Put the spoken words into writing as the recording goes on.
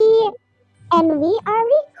And we are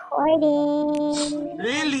recording.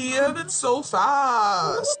 Really? That's so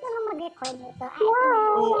fast. Bilis naman mag-record nito.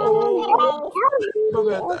 Oo.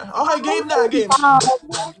 Maganda. Okay, game na, game.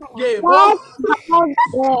 Game. Let's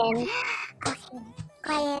begin. Okay,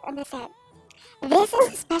 quiet on the set. This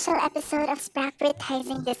is a special episode of SPRAK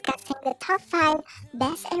Advertising discussing the top 5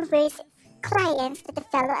 best and worst clients that the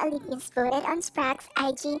fellow Olympians voted on SPRAK's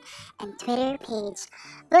IG and Twitter page.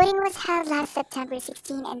 Voting was held last September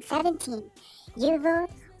 16 and 17. You vote,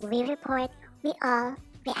 we report, we all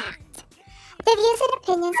react. The views and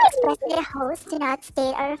opinions expressed by the host do not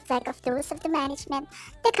state or reflect of those of the management,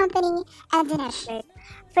 the company, and the network.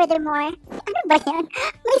 Furthermore, ano ba yan?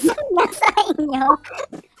 May sound sa inyo.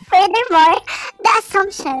 Furthermore, the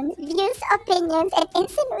assumptions, views, opinions, and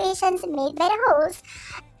insinuations made by the host,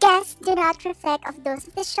 guests do not reflect of those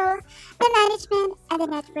of the show, the management, and the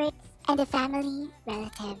network, and the family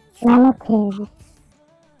relatives. Relatives.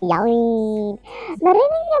 Yawin.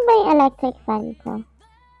 Narinig niyo ba yung electric fan ko?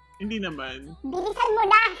 Hindi naman. Bilisan mo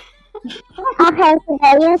na! Okay, sige.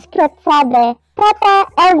 Yung script sabi, Pepe,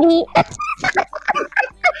 Ellie.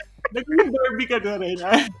 Nag-Barbie ka na rin,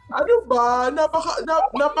 ah. Ano ba?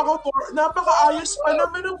 Napaka-ayos pa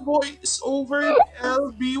naman ang voice over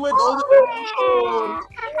LB with all the emotion.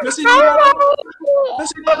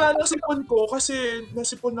 Nasinira na sipon ko kasi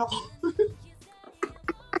nasipon ako.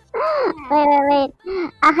 Wait.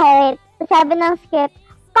 Okay, wait. Sabi ng script,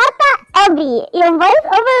 Papa, Ellie, yung voice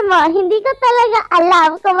over mo, hindi ko talaga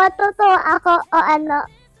alam kung matutuwa ako o ano.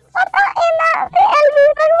 Papa, ina, si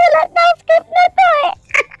Ellie, nagsulat ng script na to eh.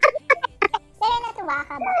 Pero natuwa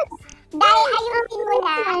ka ba? Dahil ayusin mo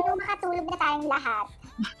na, makatulog na tayong lahat.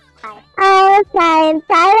 Fine.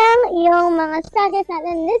 Parang yung mga struggles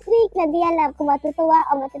natin this week na di alam kung matutuwa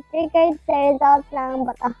o matutriggered sa results ng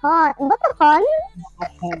botahon. Botahon?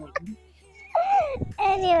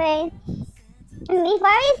 Anyway,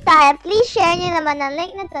 before we start, please share nyo naman ang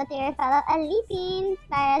link na to your fellow Alipins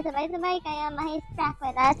para sabay-sabay kayo mahi-SPRAK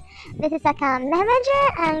with us. This is account manager,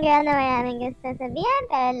 ang girl na maraming gusto sabihin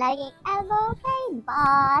pero laging elbow kay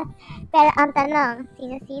boss. Pero ang tanong,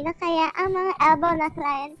 sino-sino kaya ang mga elbow na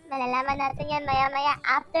clients? Malalaman natin yan maya-maya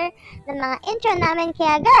after ng mga intro namin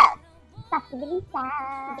kaya girl.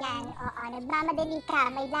 Pasibilisan. Yan, oo. Nagmamadali ka,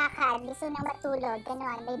 may lakad, gusto nang matulog,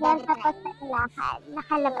 gano'n, may Yan deadline. tapos na yung lakad,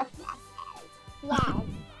 nakalabas na. Yes.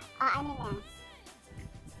 Ano na?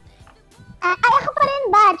 Ay, ako pa rin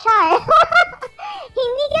ba, Char?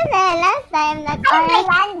 Hindi kasi last time Ano ba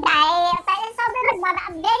yan, Day? Parang sobrang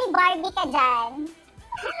very Barbie ka dyan.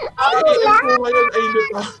 Ngayon ay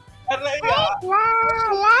lupa.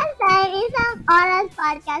 Last time, isang oras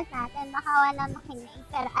podcast natin, baka wala makinig.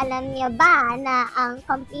 Pero alam niyo ba na ang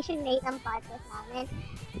completion rate ng podcast namin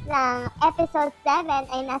ng episode 7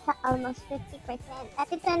 ay nasa almost 50%. At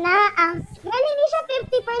ito na ang, hindi siya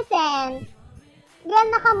 50%.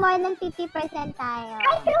 Naka more than 50% tayo.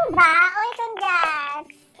 Ay, true ba? Uy,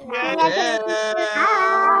 congrats!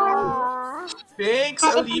 Thanks,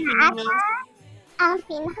 At ito Alipin. na ang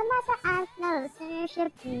pinakamataas na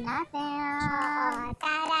listenership natin.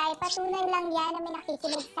 Taray, patunay lang yan na may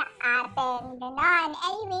nakikinig sa atin. Ganon.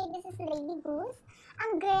 Anyway, this is Lady Goose,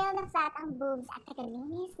 ang girl na flat ang boobs at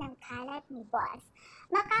tagalinis ng kalat ni boss.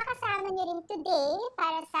 Makakasama niyo rin today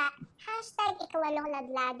para sa hashtag ikawalong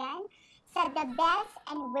laglagan sa the best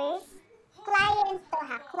and worst clients to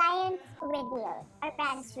ha. Clients reveal or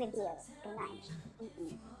brands reveal. Ganon.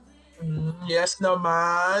 Yes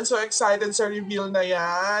naman. So excited sa reveal na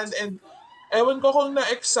yan. And ewan ko kung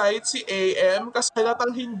na-excite si AM kasi halatang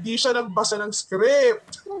hindi siya nagbasa ng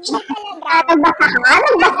script. Hindi talaga.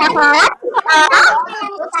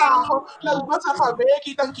 Nagbasa kami.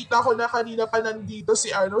 Kitang-kita ko na kanina pa nandito si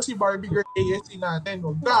Barbie Girl ASC natin.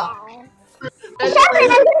 Huwag ka. Siyempre,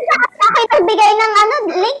 nandun sa akin nagbigay ng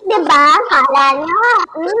link, di ba? Kala nyo,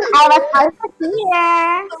 I was also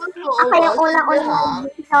here. Ako yung unang-unang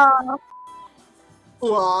dito.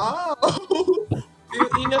 Wow!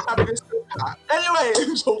 Yung sabi ko sa Anyway,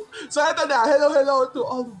 so ito na. Hello to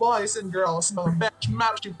all boys and girls, mga batch,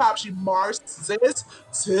 mapshi, papshi, mars,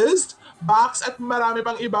 sis, box, at marami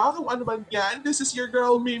pang iba. Kung ano man yan, this is your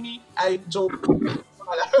girl, Mimi. Ay, joke.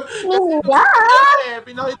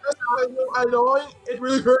 Pinakita sa akin yung it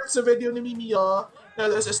really hurts sa video ni Mimi,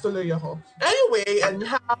 Nalas tuloy ako. Anyway, and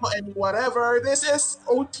how, and whatever, this is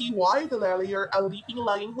OTY, the Lely, your aliping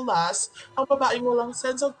laging hulas, ang babaeng walang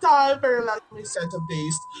sense of time, pero laging may sense of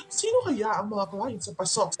days. Sino kaya ang mga clients sa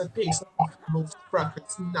pasok sa taste ng mga most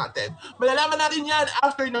brackets natin? Malalaman natin yan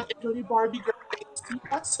after ng intro ni Barbie Girl.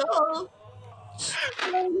 So,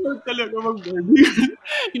 Huwag talaga mag-Barbie.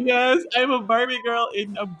 Yes, I'm a Barbie girl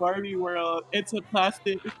in a Barbie world. It's a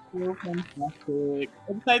plastic. It's so fantastic.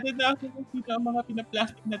 Excited na ako makita ang mga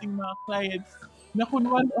pinaplastic nating mga clients na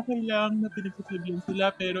kunwari okay lang na pinagsasabihan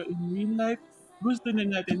sila pero in real life, gusto na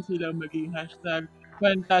natin silang maging hashtag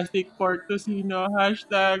fantastic for Tosino,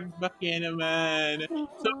 hashtag bakya naman.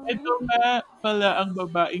 So, ito nga pala ang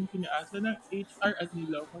babaeng pinaasa ng HR at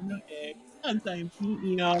niloko ng ex. Ang time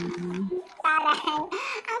PM. Taray.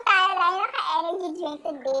 Ang taray, naka-energy drink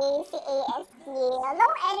today, si ASC.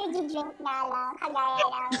 Low energy drink na lang, kagaya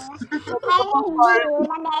ng energy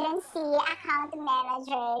na meron si account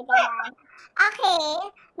manager. Ganun. Okay,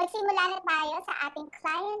 magsimula na tayo sa ating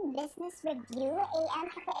client business review. AM,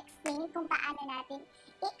 explain kung paano natin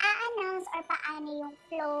i-announce or paano yung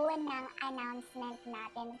flow ng announcement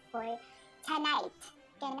natin for tonight.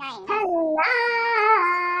 Tonight.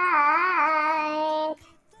 Tonight,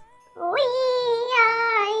 we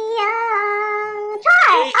are young.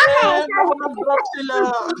 Char! Okay, Eh, baka mag-drop sila.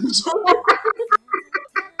 so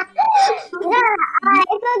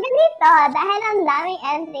ganito, dahil ang daming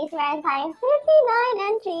entries, meron tayong 59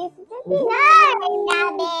 entries. 59!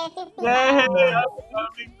 Grabe, 59. Yes!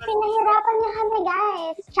 Pinahirapan niya kami,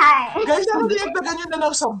 guys. Char! Guys, ano dinagdagan nyo na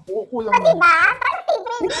ng 10? Kulang Diba? na. Parang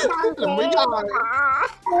favorite number. Oh my God.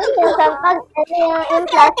 Diba? Yung pag, yung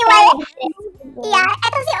Si plus OTY, yeah,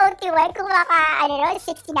 eto si OTY, kung maka,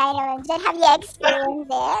 69 naman dyan, have you experienced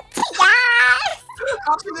it? Yes!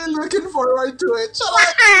 Actually, looking forward to it.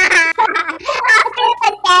 Charot! After the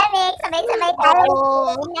pandemic, sabay-sabay tayo.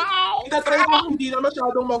 Oo. Nice. Itatry ko hindi na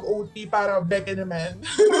masyadong mag-OT para beke naman.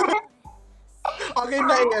 Okay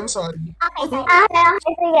na, AM, sorry. Okay, sorry.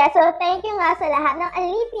 Okay, sige. So, thank you nga sa lahat ng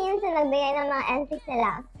Alipins na nagbigay ng mga entries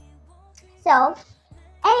nila. So,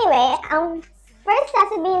 anyway, ang first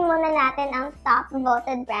sasabihin muna natin ang top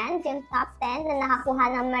voted brands, yung top 10 na nakakuha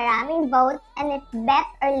ng maraming votes, and if bet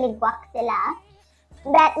or ligwak sila.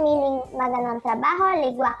 Bet meaning magandang trabaho,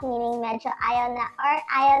 ligwak meaning medyo ayaw na or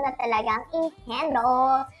ayaw na talagang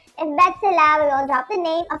i-handle. If bet sila, we will drop the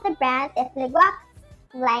name of the brand. If ligwak,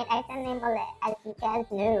 blind item name ulit, as you guys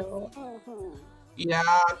know. Yeah,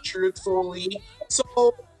 truthfully. So,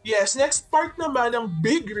 yes, next part naman ng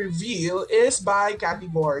big reveal is by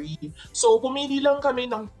category. So, pumili lang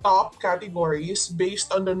kami ng top categories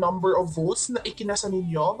based on the number of votes na ikinasa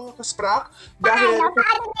ninyo, mga kasprak. Dahil,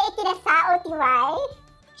 Paano na ikinasa, OTY?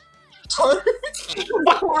 sorry,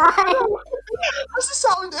 Ganon. kasi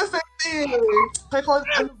sound effect eh. Kaya ko,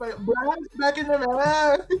 ano ba, brand, back in the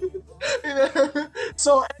man.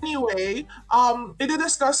 So, anyway,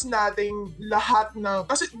 i-discuss natin lahat ng,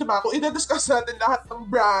 kasi diba, kung i-discuss natin lahat ng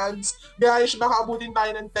brands, guys, baka abutin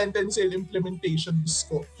tayo ng 10 sale implementation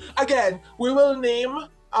ko. Again, we will name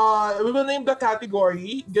the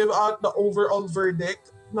category, give out the overall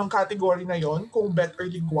verdict ng category na yon kung bet or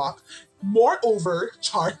ligwak. Moreover,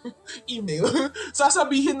 email,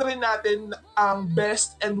 sasabihin rin natin ang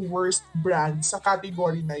best and worst brand sa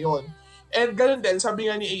category na yon. And ganun din, sabi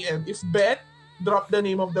nga ni AM, if bet, drop the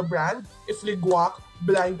name of the brand. If ligwak,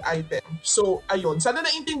 blind item. So, ayun. Sana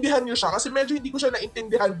naintindihan nyo siya kasi medyo hindi ko siya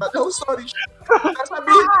naintindihan but no, sorry.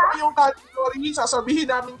 Sasabihin namin yung category,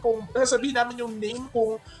 sasabihin namin yung name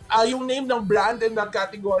kung, yung name ng brand and the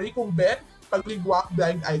category kung bet, pag ligwak,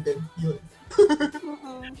 blind item. Yun.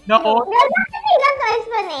 Nako, Girl, bakit may ganito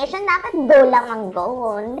explanation? Dapat go lang ang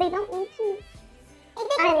go. Hindi lang easy.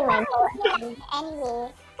 Anyway, go. Anyway,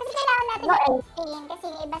 kasi kailangan natin No, i-explain kasi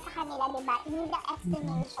yung iba sa kanila, diba? Need the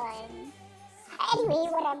explanation. Anyway,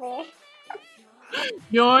 whatever.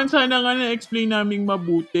 yun, sana nga na-explain naming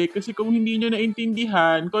mabuti. Kasi kung hindi nyo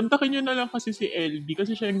naintindihan, kontakin nyo na lang kasi si LB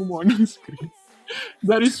kasi siya yung gumawa ng script.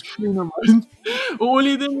 That is true naman.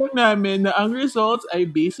 Uulitin lang namin na ang results ay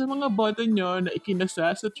based sa mga boto nyo na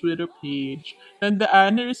ikinasa sa Twitter page.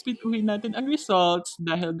 Tandaan na respetuhin natin ang results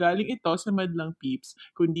dahil galing ito sa madlang peeps.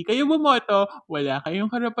 Kung di kayo bumoto, wala kayong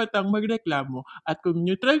karapatang magreklamo. At kung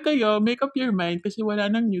neutral kayo, make up your mind kasi wala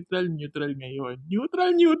nang neutral ngayon.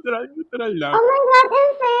 Neutral lang. Oh my God, in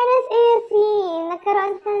fairness, AC,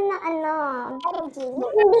 nagkaroon ka ng ano. Energy.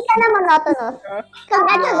 Hindi ka na monotonous.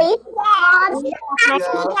 Congratulations!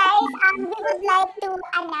 Actually, guys, we would like to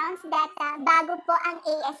announce that bago po ang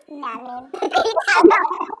ASC namin.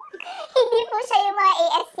 Hindi po siya yung mga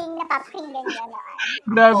ASC na papakinggan nyo noon.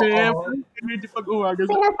 Grabe, Oo. medyo pag-uwaga.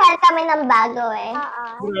 Pinasal kami ng bago eh. Oo.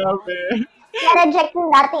 Grabe. Na-reject yung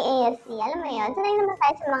dating ASC. Alam mo yun? Sanay naman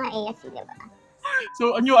tayo sa mga ASC, di ba?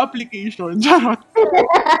 So, a new application. Charot.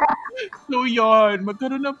 So, yun.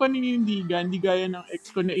 Magkaroon ng paninindigan. Di gaya ng ex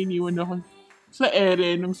ko na iniwan ako sa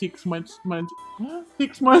ere nung 6 months.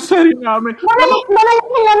 6 months na rin namin. Bumalik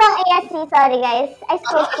na namang ASC, sorry guys. I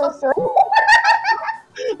spoke too soon.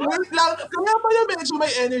 Wait lang, kaya pala medyo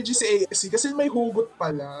may energy si ASC kasi may hugot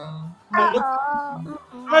pala. Hugot Oo.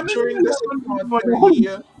 Ano during the naman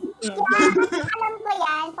 6-month. Alam ko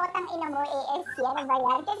yan, potang ina mo, ASC, ano ba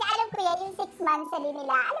yan? Kasi alam ko yan, yung 6 months sa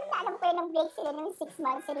nila. Alam ko yan, nag-break sila ng 6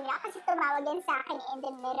 months sa nila. Kasi tumawag yan sa akin in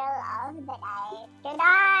the middle of the night.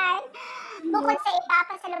 Ganon! Bukod sa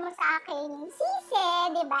ipapasalo mo sa akin yung sisi,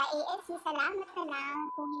 di ba? ASC, salamat na lang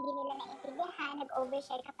kung hindi nila naintindihan,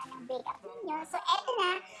 nag-overshare ka pa ng breakup ninyo. So, eto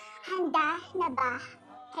na, handa na ba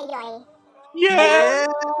kayo'y?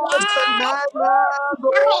 Yes! Yes! Banana!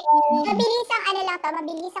 Go! Okay,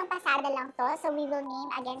 mabilisang pasada lang to. So we will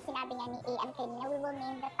name, again, sinabi nga ni AM kanina, we will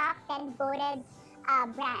name the top 10 voted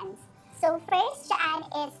brands. So first dyan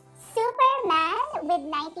is Superman with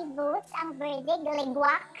 90 votes, ang verdict,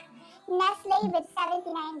 Ligwak. Nestle with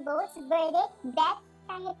 79 votes, verdict, Bet,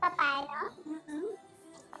 kahit papano.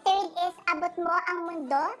 Third is Abot Mo ang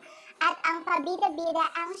Mundo, at ang pabida-bida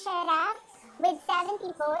ang Sharaf with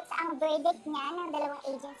 70 votes. Ang verdict niya ng dalawang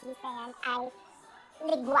agencies na yan ay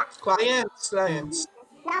Ligwak. Clients.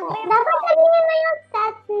 Dapat sabihin mo yung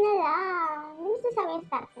stats nila. Hindi mo sasabi yung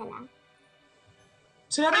stats nila.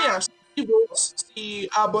 Sinabi niya, si votes, si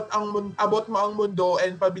Abot Mo ang Mundo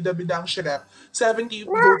and Pabida-bida ang Shrek. 70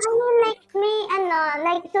 No, votes. I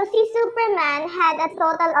mean, so si Superman had a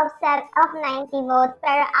total of 90 votes,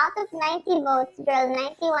 pero out of 90 votes, girl,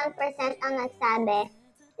 91% ang nagsabi,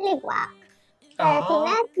 Ligwak. Pero si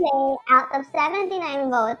Nestle, out of 79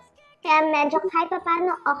 votes, kaya medyo kahit pa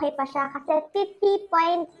paano okay pa siya kasi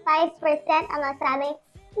 50.5% ang nagsabi,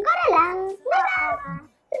 gora lang, diba?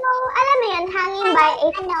 So, alam mo yun, hanging by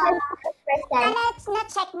 8.5%.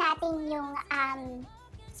 Na-check natin yung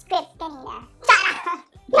script kanina.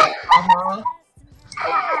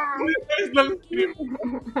 Guys lang script.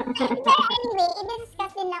 Pero anyway,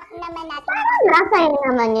 i-discuss din naman natin. Nasa yun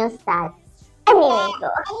naman yung stats. Anyway,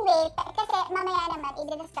 kasi mamaya naman,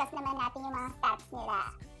 i-discuss naman natin yung mga stats nila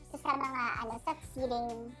sa mga,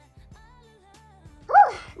 succeeding.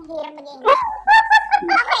 Mahirap mag-English.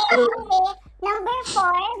 Okay, anyway, number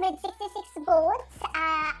 4 with 66 votes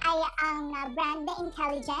ay ang brand na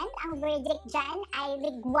Intelligent. Ang verdict dyan ay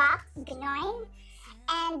Ligwak, gano'n.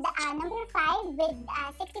 And number 5 with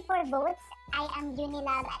 64 votes ay ang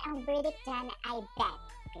Unilab. At ang verdict dyan ay Bet,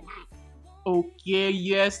 gano'n. Okay,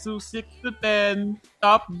 yes. So 6 to 10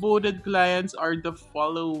 top voted clients are the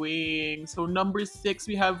following. So number 6,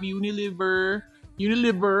 we have Unilever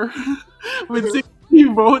with 60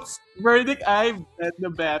 votes. Verdict ay Bet na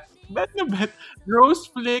Bet. Rose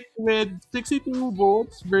Flick with 62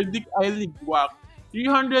 votes. Verdict ay Ligwak.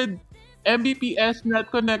 300 Mbps Net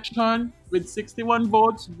Connection with 61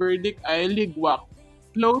 votes. Verdict ay Ligwak.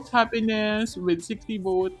 Close Happiness with 60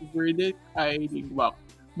 votes. Verdict ay Ligwak.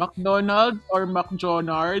 McDonald's or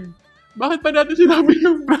McJonard? Bakit pa natin sinabi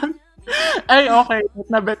yung brand? Ay, okay.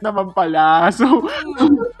 Bet naman pala. So,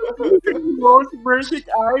 most verdict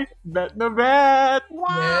ay Bet na Bet.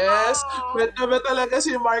 Yes! Bet na bet talaga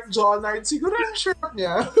si Mark Jonard. Siguro ang sharp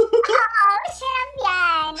niya. Sarap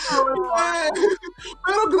yan!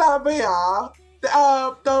 Pero grabe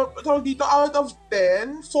tawag dito, out of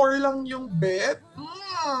 10, 4 lang yung bet.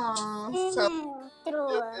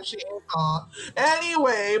 True.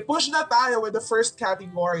 Anyway, push na tayo with the first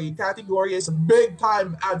category. Category is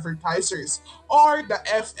big-time advertisers or the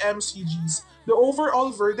FMCGs. The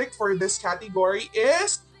overall verdict for this category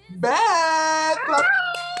is bet!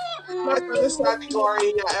 But for this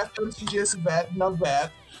category, FMCG is bet na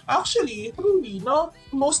bet. Actually, truly, no?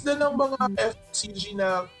 Most na ng mga FMCG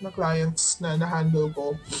na clients na na-handle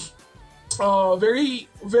ko, very,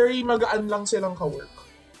 very magaan lang silang ka-work.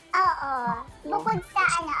 Oo. Bukod sa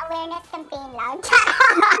awareness campaign lang.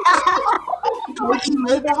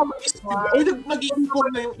 Mag-email, baka mag-isip. Ay,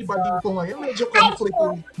 nag-i-income na yung iba dito ngayon. Medyo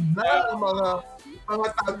conflicting na yung mga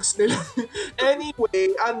tags nila.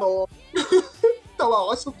 Anyway,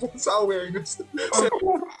 tawa ko sa awareness.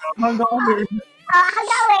 Hanggang awareness.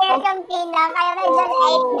 Hag-aware campaign lang, kaya medyo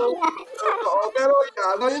light. Oo, pero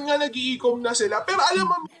ngayon nga nag-i-e-com na sila. Pero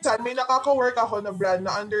alam mo, minsan, may nakaka-work ako na brand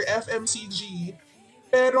na under FMCG.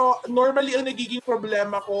 Pero normally, ang nagiging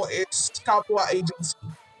problema ko is kapwa agency.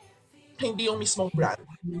 Hindi yung mismong brand.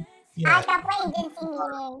 Yeah. Kapwa agency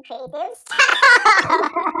meaning creatives.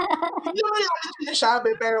 Hindi naman yung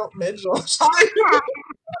sinasabi, pero medyo. Okay,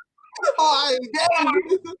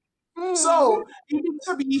 So, ibig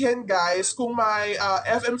sabihin guys, kung may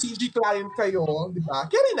FMCG client kayo, di ba?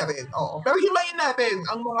 Carry na rin. Oo. Pero himayin natin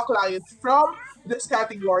ang mga clients from this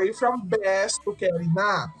category, from best to carry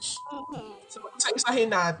na. So,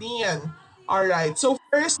 isa-isahin natin. Alright. So,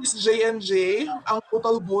 first is J&J. Ang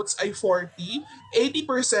total votes ay 40.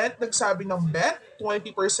 80% nagsabi ng bet.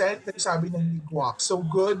 20% nagsabi ng ligwak. So,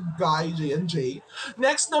 good guy, J&J.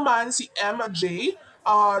 Next naman, si MJ.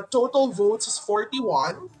 Total votes is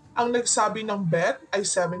 41. Ang nagsabi ng bet ay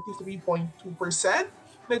 73.2%.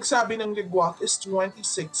 Nagsabi ng ligwak is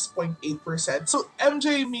 26.8%. So,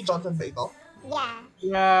 MJ, may Johnson ba ito? Yeah.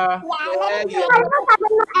 Yeah. Yeah, Yeah. Ano ba sabi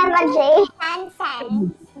mo, Emma J?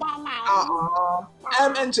 Sansan. Danay.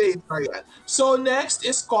 M and J, sorry. So next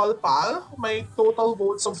is Colpal. May total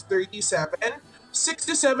votes of 37.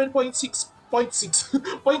 67.6%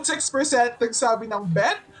 nagsabi ng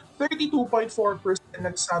bet. 32.4%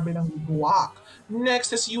 nagsabi ng ligwak.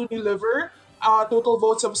 Next is Unilever. Total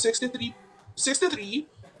votes of 63.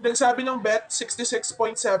 Nagsabi ng bet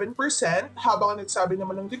 66.7%, habang ang nagsabi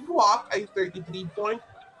naman ng ligwak ay 33.3%.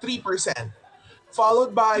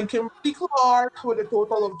 Followed by Kimberly Clark with a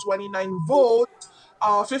total of 29 votes.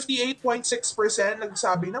 58.6%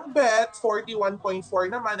 nagsabi ng bet, 41.4%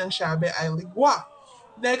 naman ang sabi ay ligwak.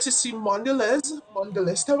 Next is si Mondelez.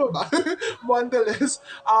 Mondelez, tama ba? Mondelez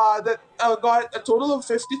that got a total of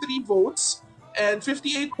 53 votes and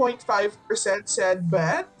 58.5% said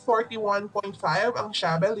bet, 41.5% ang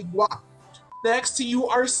sabi ligwak. Next, si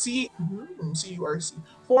URC. Si URC.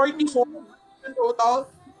 44 total,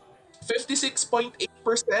 56.8%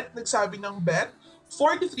 nagsabi ng bet,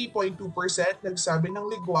 43.2% nagsabi ng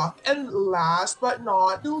ligwak, and last but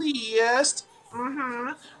not the least,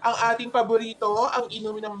 ang ating paborito, ang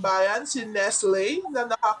inumin ng bayan, si Nestle, na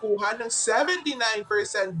nakakuha ng 79%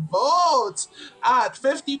 votes at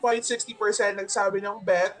 50.60% nagsabi ng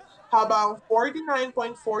bet, habang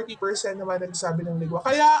 49.40% naman nagsabi ng ligwak.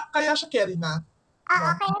 Kaya siya carry na.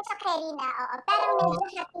 Oo, kaya sa Karina, oo. Pero medyo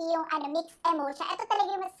happy yung mixed emotion. Ito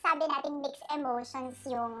talaga yung masasabi natin mixed emotions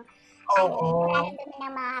yung nararamdaman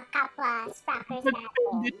ng mga kapwa sprackers natin.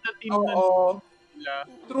 Hindi na team na Oo. nila.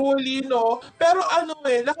 Truly, no? Pero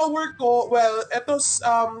naka-work ko, well, etos,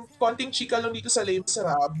 konting chika lang dito sa Les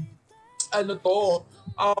Miserables.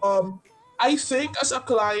 I think as a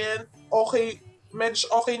client, medyo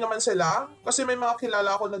okay naman sila. Kasi may mga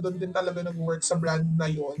kilala ko na doon din talaga nag-work sa brand na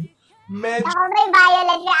yon. Medyo, Ako may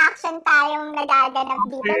violent reaction tayong nagaganap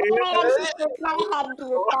dito. May nag-shoot ng head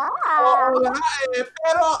dito. oo nga eh.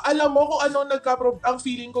 Pero alam mo kung anong ang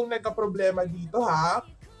feeling kong nagka-problema dito, ha?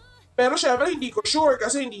 Pero syempre, hindi ko sure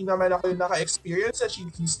kasi hindi naman ako yung naka-experience sa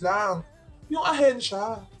chickies lang. Yung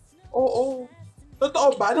ahensya. Oo.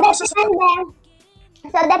 Totoo ba? Depende.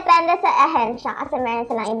 So, depende sa ahensya kasi meron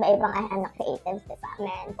silang iba-ibang creatives, di ba?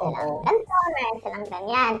 Meron silang ganito, meron silang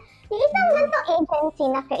ganyan. Yung isang ganitong agency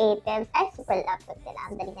na creatives, ay super love ko sila.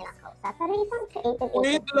 Ang dali nilang kausap. Pero isang creative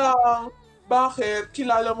Wait agency. lang. Bakit?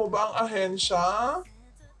 Kilala mo ba ang ahensya?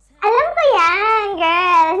 Alam ko yan,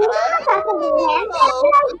 girl. Hindi ko masasabihin.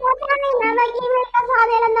 Pero mag-email ka sa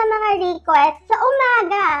kanila ng mga request sa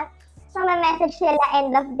umaga. So, may message sila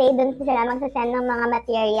end of day, dun sila magsasend ng mga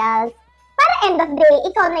materials. Para end of day,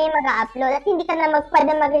 ikaw na yung mag-upload at hindi ka na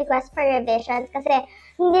pwede mag-request for revisions kasi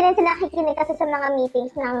hindi rin sila nakikinig kasi sa mga meetings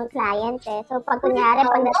ng client eh. So, pag kunyari,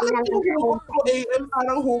 pagdating ng AM,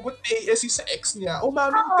 parang hugot ni ASC sa ex niya.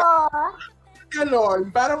 Umamin ka. Oo. Ganon.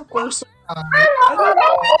 Parang personal.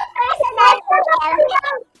 Personal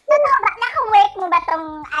problem. Totoo ba? Naka-work mo ba tong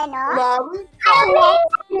Ma'am?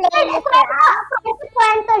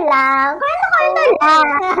 Kwento lang.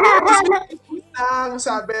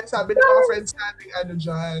 Sabi ng mga friends natin,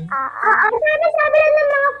 dyan. Sabi lang ng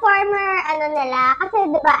mga former, nila. Kasi,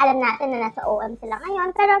 di ba, alam natin na nasa OM sila ngayon.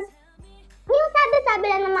 Pero, yung sabi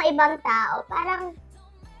lang ng mga ibang tao, parang,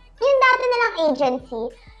 yung dati nilang agency,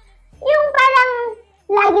 yung parang,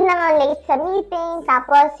 lagi na late sa meeting,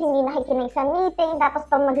 tapos hindi nakikinig sa meeting, tapos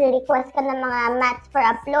pag magre-request ka ng mga mats for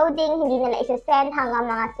uploading, hindi nila isi-send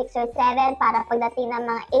hanggang mga 6 or 7 para pagdating ng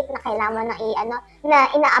mga 8 na kailangan mo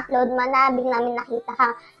na ina-upload mo na, biglang may nakita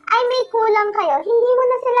kang, ay may kulang kayo, hindi mo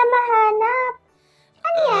na sila mahanap.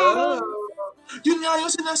 Ano nangyari? Yun nga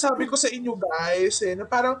yung sinasabi ko sa inyo guys, na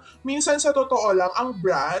parang minsan sa totoo lang, ang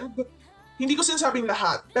brand, hindi ko sinasabing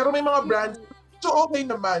lahat, pero may mga brand, so okay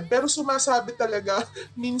naman, pero sumasabi talaga,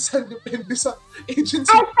 minsan depende sa agency.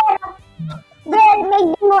 Ay, pero,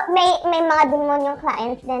 may mga demonyong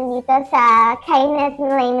clients din dito sa Kindness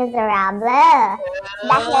Les Miserables.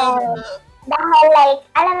 Dahil like,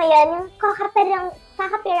 alam mo yun, yung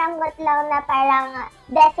kakapiranggot lang na parang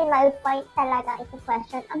decimal point talaga ito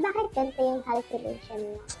question. Bakit ganito yung calculation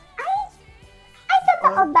mo? Ay,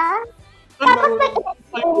 totoo ba? Tapos pag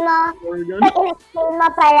in-explain mo,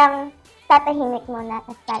 parang tatahimik muna,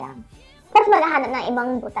 tapos maghahanap ng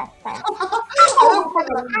ibang butas.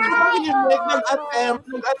 tahimik,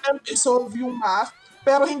 nag-attempt i-solve yung math,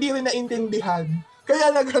 pero hindi rin naintindihan.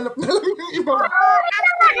 Kaya naghanap na lang yung ibang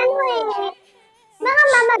Mga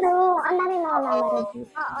mamaro. Ang dami mga mamaro.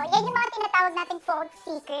 Oo, yan yung mga tinatawag nating fault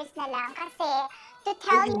seekers na lang. Kasi, to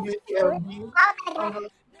tell you the English truth, LB.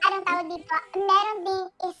 anong tawag dito, meron ding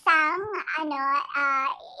isang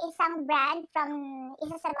brand from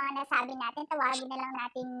isa sa mga nasabi natin, tawagin na lang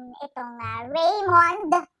natin itong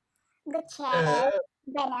Raymond Gutierrez.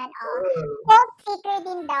 Ganun, fault seeker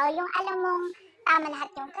din daw, yung alam mong tama lahat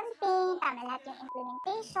yung campaign, tama lahat yung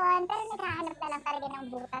implementation, pero naghahanap na lang talaga ng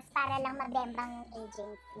butas para lang mabembang yung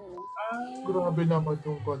agency. Grabe naman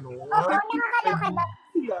yung gano'n. Oo, nakakaloka daw.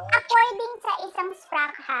 According sa isang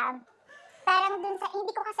SPRAK parang dun sa, hindi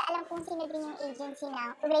ko kasi alam kung sino din yung agency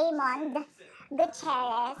ng Raymond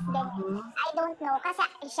Gutierrez. I don't know. Kasi,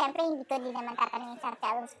 syempre, hindi ko din naman tatanungin sa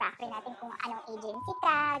fellow SPRAK natin kung anong agency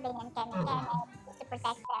ka, ganyan, to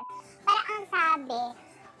protect them. Parang ang sabi,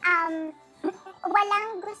 walang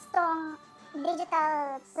gustong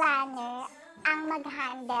digital planner ang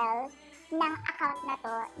mag-handle ng account na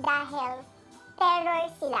to dahil terror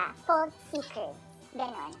sila, fault seekers.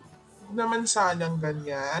 Ganon. Naman sanang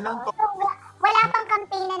ganyan. Anong So, wala pang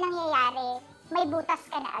campaign na nangyayari, may butas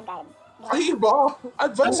ka na agad. Ay, iba.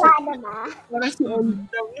 Advance. Diba? Parang si Elvie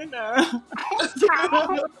lang yun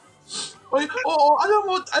Ay, oo,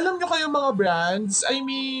 alam nyo kayo mga brands, I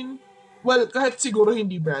mean, well, kahit siguro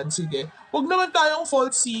hindi brand, sige. Huwag naman tayong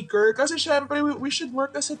fault seeker kasi syempre we should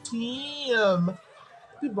work as a team.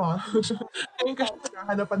 Diba? Ngayon kasi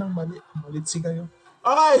naghahanap pa ng mali. Malitsi kayo.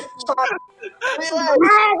 Okay, so, anyway.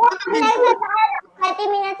 30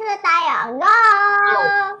 minutes na tayo. Go!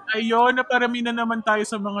 Ayun, naparami na naman tayo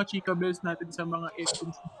sa mga chika bells natin sa mga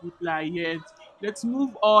FMCG clients. Let's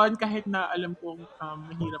move on kahit na alam kong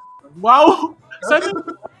mahirap. Wow! Sana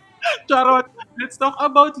Charot. Let's talk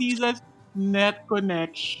about Liza's net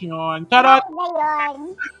connection. Charot.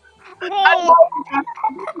 Ngayon. Great.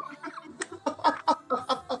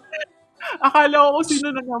 Akala ko kung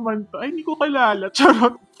sino na naman to. Ay, hindi ko kilala.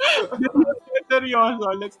 Charot. Seryoso.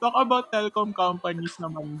 Let's talk about telecom companies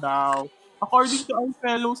naman daw. According to our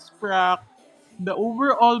fellow SPRAK, the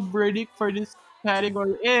overall verdict for this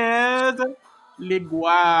category is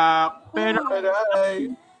ligwak. Pero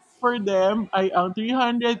Aray. for them ay ang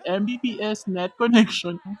 300 Mbps net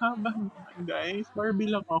connection. Ang haba naman, guys. Barbie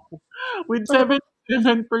lang ako. With 77%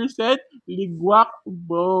 ligwak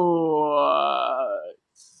votes.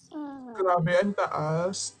 Grabe, ang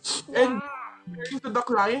taas. And to the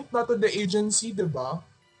client, not to the agency, diba?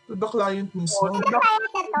 To the client mismo. Kaya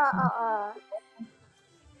na to,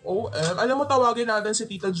 oo. Alam mo, tawagin natin si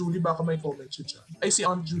Tita Julie, baka may comment siya dyan. Ay, si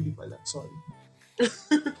Aunt Julie pala, sorry.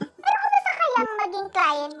 Kayang maging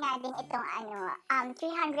client natin itong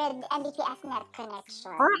 300 Mbps net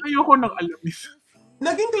connection. Parang ayoko nang alamis.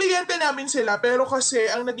 Naging kliyente namin sila, pero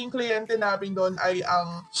kasi ang naging kliyente namin doon ay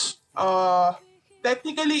ang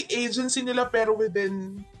technically agency nila pero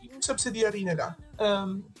within yung subsidiary nila.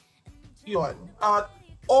 Yun. At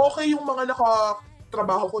okay yung mga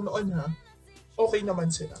nakatrabaho ko noon ha. Okay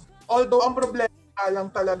naman sila. Although ang problema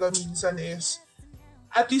lang talaga minsan is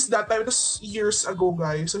at least that time, it was years ago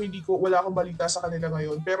guys, so wala akong balita sa kanila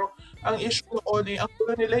ngayon. Pero ang issue noon ang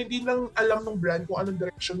gulo nila, hindi lang alam ng brand kung anong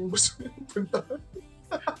direction yung gusto nila puntahan.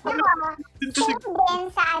 Same din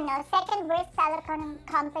sa second worst telecom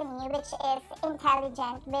company which is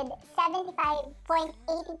Intelligent with 75.80%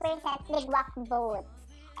 ligwak votes.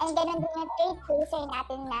 And ganun din yung third placer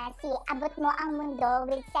natin na si Abot Mo Ang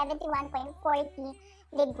Mundo with 71.40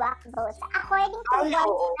 ligwak votes. According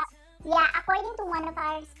to one of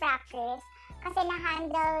our SPRAKers, kasi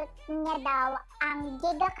na-handle niya daw ang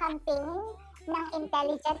giga campaign ng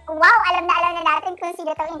Intelligent. Wow! Alam na natin kung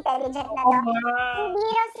sino itong Intelligent na to. Hindi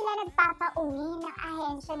raw sila nagpapauwi ng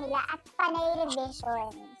ahensya nila at panay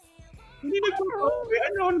revisions. Hindi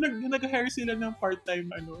nag-hire sila ng part-time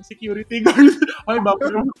security guard. Ay,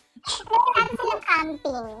 bakit? Meron natin silang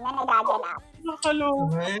camping na nagaganap.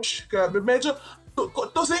 Nakalo. Gosh, grabe. Medyo,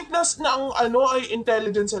 to think na ang ay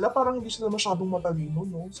intelligent sila, parang hindi sila masyadong matalino,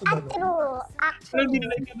 no? Sa At gano'n. true. Pero Actually. hindi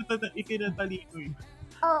nila ikinatalino eh.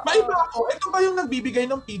 Oo. Maiba ako, ito ba yung nagbibigay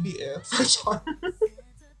ng PDF?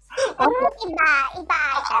 Iba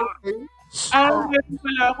ata. Meron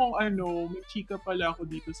pala akong may chika pala ako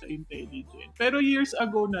dito sa Intelligent. Pero years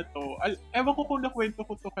ago na to, ewan ko kung nakwento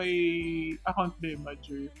ko to kay account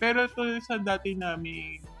manager. Pero to sa dati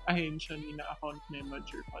naming ahensya ni na account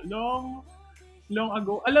manager pa. Long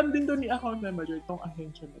ago. Alam din doon ni account manager itong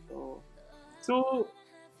ahensya na to. So,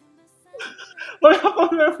 wala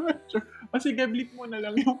akong manager. O sige, bleep mo na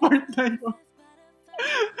lang yung part na yun.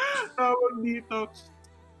 Tawag dito.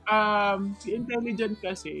 Si Intelligent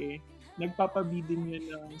kasi, nagpapabidding yun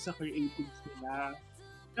sa creatives nila.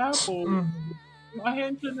 Tapos, Mm. yung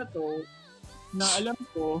ahensya na to, na alam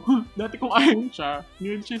ko, dati kong ahensya,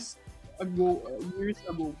 which is years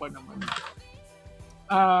ago pa naman.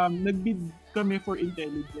 Nag-bid kami for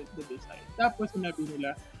Intelligent the design. Tapos sinabi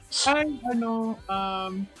nila, ay,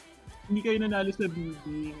 hindi kayo nanalo sa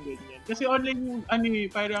bidding, ganyan. Kasi online yung,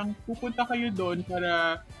 parang pupunta kayo doon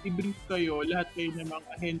para i-brief kayo, lahat kayo ng mga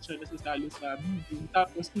ahensya na sasali sa bidding.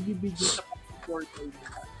 Tapos, i-bid nyo sa portal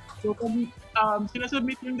nila. So, pag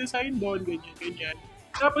sinasubmit yung design doon, ganyan.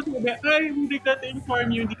 Tapos, sabi, ay, we regret to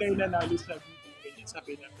inform you, hindi kayo nanalo sa bidding, ganyan.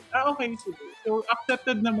 Sabi namin, okay, sige. So,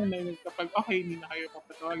 accepted naman na yun kapag, okay, hindi na kayo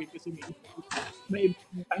papatawagin kasi may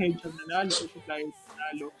ibang ahensya nanalo o supplier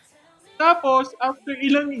nanalo. Tapos, after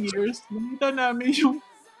ilang years, nakita namin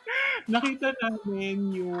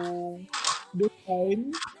yung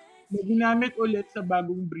design na ginamit ulit sa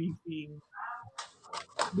bagong briefing.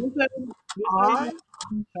 Design Ay,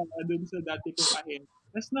 siya dun sa dati kong ahensya.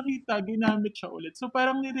 Tapos nakita, ginamit siya ulit. So,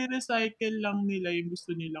 parang nire-recycle lang nila yung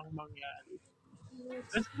gusto nilang mangyari.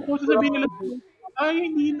 Tapos kung sasabihin nila, ay,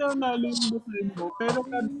 hindi na nalo yung design mo. Pero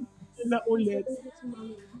gagawin nila ulit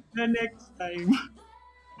na next time.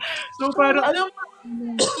 So, parang, alam mo,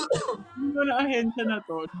 yung ahensya na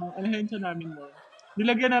to, ng ahensya namin noon,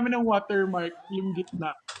 nilagyan namin ng watermark yung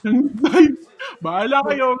gitna. Bahala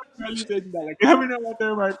kayo, malitin na. Lagyan namin ng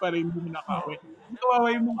watermark para hindi mo nakawin.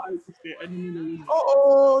 Kawawa yung mga artist eh. Ano nila yun?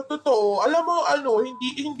 oo, totoo. Alam mo,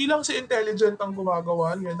 hindi lang si Intelligent ang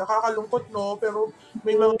gumagawa niyan. Nakakalungkot, no? Pero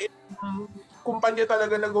may mga kumpanya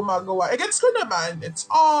talaga na gumagawa. Gets ko naman. It's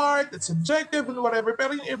art, it's subjective, and whatever.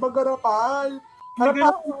 Pero yung iba garapal.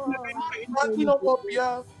 Harapal, hindi ng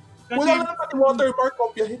kopya. Wala lang pati watermark,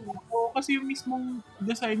 kopyahin mo. Kasi yung mismong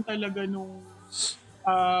design talaga nung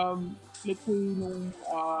let's say nung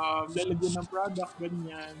lalagyan ng product,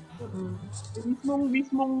 ganyan. Yung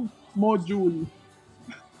mismong module.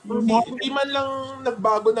 Hindi man lang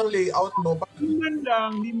nagbago ng layout, no?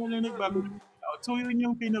 Hindi man lang nagbago ng layout. So, yun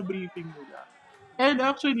yung pinabriefing nila. And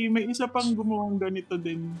actually, may isa pang gumawang ganito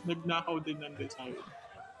din, nagnakaw din ng design.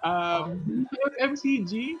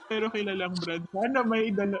 FMCG, pero kilalang brand. Sana may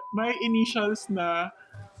initials na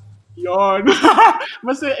yon.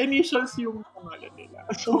 Mas initials yung pangalan nila.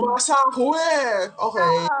 So, Sumasaho eh.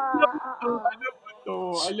 Okay.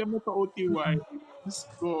 alam mo to OTY. Diyos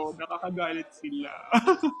ko, nakakagalit sila.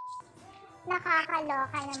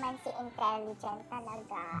 Nakakaloka naman si Intelligent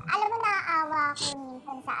talaga. Alam mo, naaawa ako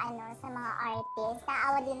minsan sa mga artist.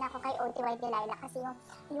 Naaawa din ako kay OTY Delilah kasi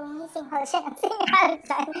yung singhol siya ng singhol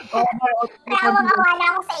dyan. Naawang-awa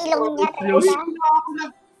na ako sa ilong niya talaga.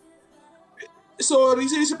 Sorry,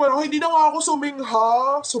 sinisipon ako. Hindi na nga ako sumingha.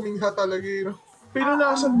 Sumingha talaga yun.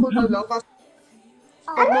 Pinunasan ko na lang kasi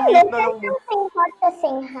Ano pag-mute yun? na lang mo. Yung singhot sa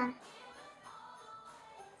singha.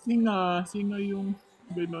 Singa yung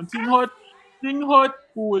gano'n. Singhot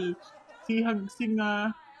pool.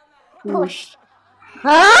 Singa push.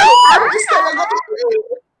 Artist talaga to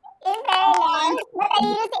eh. In fairness,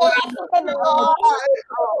 matalino si AS ito doon.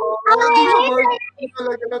 Hindi naman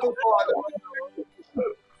talaga natutuwa naman.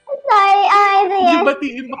 Sorry, Hindi yes.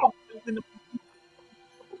 batiin baka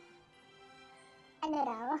Ano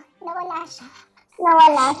raw? Nawala siya.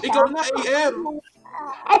 Nawala siya. Ikaw na, AM.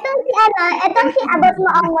 Etong si Abot Mo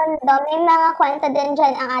Ang Mundo, may mga kwento din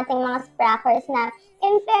dyan ang ating mga sprackers na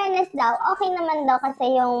in fairness daw, okay naman daw kasi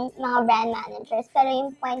yung mga brand managers, pero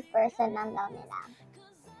yung point person lang daw nila.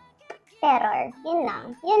 Terror.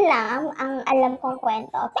 Yun lang ang alam kong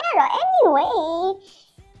kwento. Pero anyway,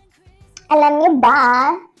 alam niyo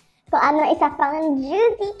ba kung ano isa pang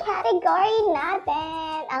juicy category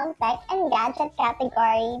natin? Ang tech and gadget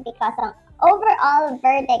category, because ang overall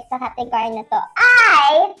verdict sa category na to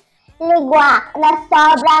ay ligwak, na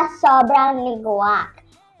sobrang ligwak.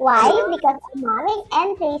 Why? Because ang maraming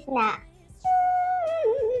entries na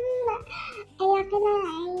ayoko na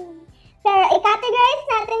Pero i-categorize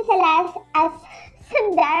natin sila as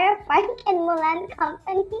Sandara Park and Mulan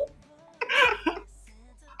Company.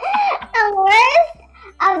 Ang worst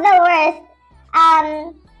of the worst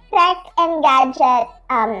tech and gadget,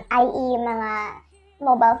 i.e. mga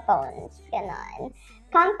mobile phones, ganon.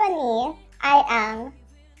 Company ay ang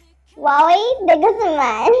Huawei de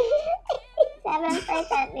Guzman.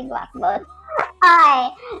 7% ligwak both. Okay.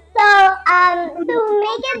 So, to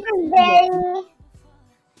make it very...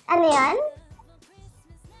 Ano yan?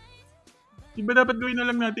 Diba dapat gawin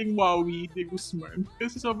na lang natin Huawei de Guzman?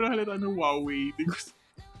 Kasi sobrang halata ng Huawei de Guzman.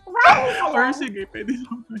 Or sige, pwede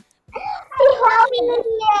naman. Ay, Huawei na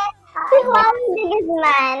siya. Si Juan de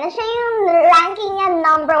Guzman, siya yung ranking niya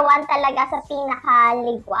number 1 talaga sa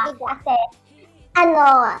pinakaligwa. Kasi,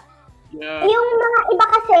 Yeah. yung mga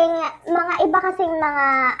iba kasing mga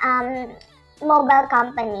mobile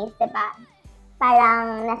companies, diba?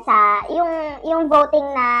 Parang nasa, yung voting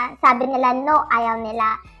na sabi nila no, ayaw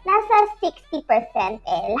nila, nasa 60%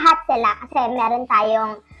 eh. Lahat sila kasi meron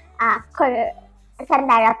tayong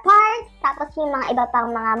Sandara Park, tapos yung mga iba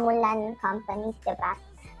pang mga Mulan companies, diba?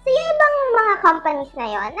 So yung ibang mga companies na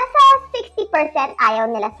yon, nasa 60% ayaw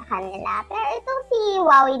nila sa kanila. Pero itong si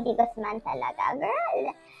Wowie D. Guzman talaga, girl,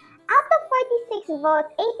 out of 46 votes,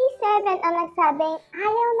 87 ang nagsabing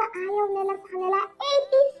ayaw na ayaw nila sa kanila.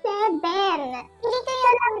 87! Hindi ko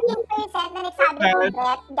yung 15% na nagsabi ng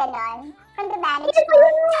bet, ganon. From the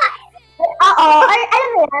management. Oo, or alam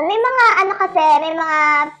mo yan, may mga may mga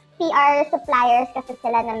PR suppliers kasi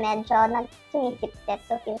sila na medyo nagsumisip-sip.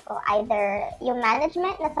 So feel ko either yung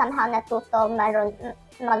management na somehow natuto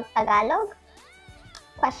mag-Tagalog,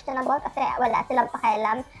 questionable kasi wala silang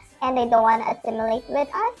pakialam and they don't wanna assimilate with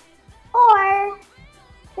us, or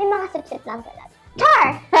may mga sip-sip lang talaga.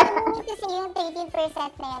 Char! Kasi yung 13%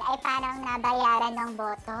 na yun ay parang nabayaran ng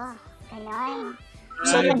boto. Ganon.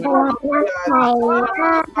 So,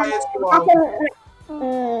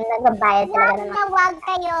 nagbabayad talaga naman. Wag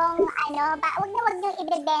na wag niyong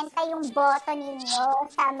ibebenta yung boto ninyo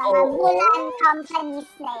sa mga Mulan companies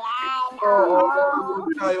na yan.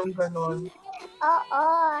 Tayong ganon. Oo.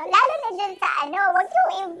 Lalo na dun sa wag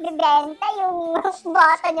niyong ibebenta yung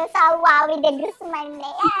boto niyo sa Wowie de Guzman na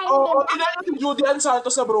yan. Oo, Diba? tinalo si Judy Ann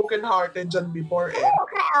Santos sa Broken Hearted dyan before eh.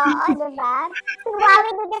 Oo, diba? Si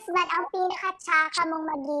Wowie de Guzman ang pinaka-tsaka mong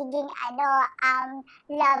magiging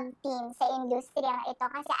love team sa industriyang ito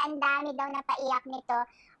kasi ang dami daw napaiyak nito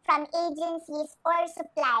from agencies or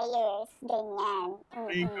suppliers. Ganyan.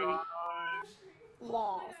 My God.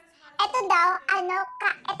 Yes. Ito daw,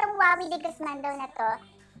 itong Wowie de Guzman daw na to,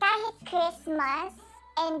 kahit Christmas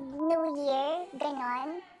and New Year,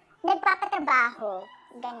 ganon, nagpapatrabaho,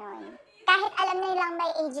 ganon. Kahit alam nilang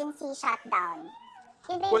may agency shutdown.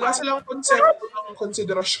 Wala silang konsepto ng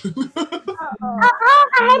konsiderasyon. Oo,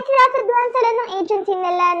 kahit sinasabihan sila ng agency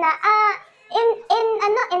nila na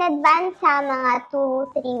in advance sa mga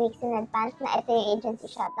 2-3 weeks in advance na ito yung agency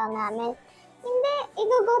shutdown namin. Hindi,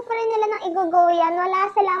 i-go pa rin nila ng i-go yan.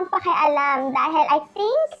 Wala silang pakialam dahil I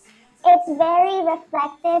think it's very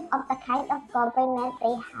reflective of the kind of government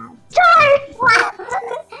they have. Char! Wow!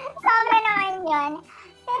 Sobra naman yun.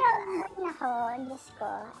 Pero, nako, Diyos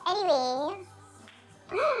ko. Anyway,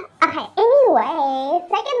 Okay, anyway,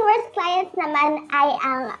 second worst clients naman ay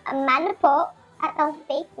ang Manupo at ang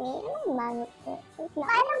Fake Me. Anong Manupo?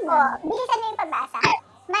 paano po? Bilisan niyo yung pagbasa.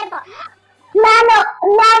 Mano po.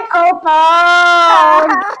 Manopo!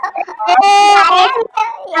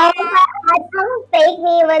 At ang Fake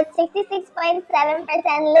Me was 66.7%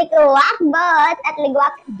 ligwak at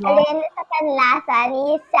ligwak rin sa panlasa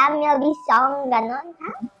ni Samuel B. Song. Ganon,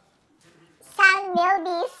 ha? Sam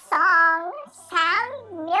Milby Song. Sam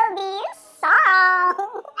Milby Song.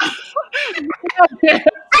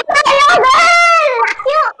 Ay, tayo, girl!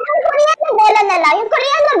 Yung Korean novela na lang. Yung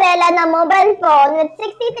Korean novela na mobile phone with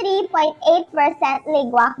 63.8%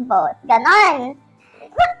 ligwak vote. Ganon.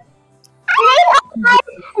 Raise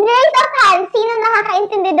of hand. Sino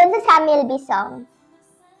nakakaintindi doon sa Samuel B. Song?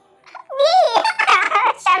 Me!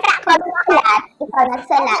 Siyempre ako. Ikaw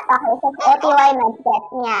nagsulat. Okay, so si ATY nag-get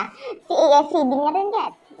niya. Si ASCD niya rin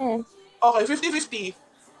get. Okay, 50-50.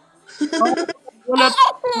 Wala.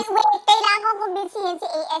 Wait, kailangan kong kumbinsihin si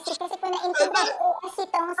ASC kasi kung naintindihan si ASC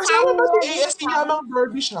itong Kasi Sam ano ba si Milby ASC namang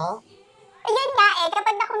Derby siya? Ayun nga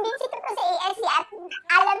kapag nakumbinsi ko to sa ASC at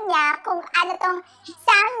alam niya kung ano tong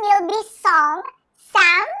Sam Milby Song,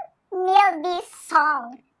 Sam Milby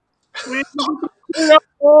Song.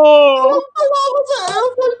 Oh! Tawag ko sa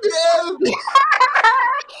FMCG!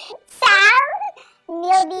 Sam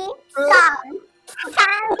Milby Song.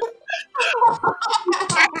 Sam.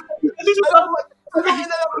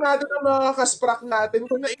 Alam natin ang mga kasprak natin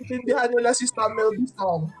kung naintindihan nila si Samuel B.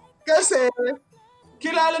 Song. Kasi,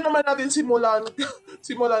 kilala naman natin si Mulan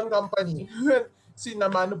Company. Si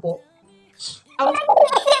Namano po.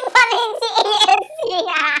 Isin pa rin si ASC.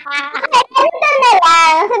 Ito na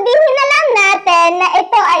lang. Sabihin na lang natin na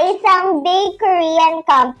ito ay isang big Korean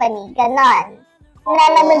company. Ganon. Na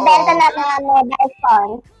nagbibenta ng mga mobile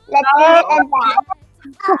phones. Let's leave it at that.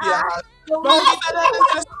 Yeah. Makikita natin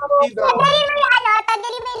sila sa kapida.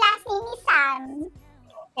 Tadali mo yung last name ni Sam.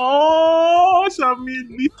 Oh! Sa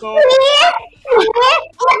Milby Song.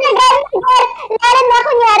 Matagal. Lalo na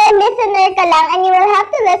kunyari listener ka lang and you will have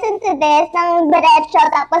to listen to this ng diretso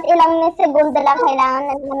tapos ilang segundo lang kailangan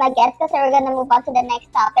na mag-guess kasi we're gonna move on to the next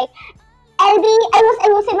topic. LB,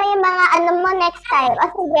 ayusin mo yung mga ano mo next time. O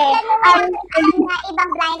sige. Mga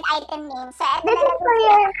ibang blind item names. So, ito This na is lang for kung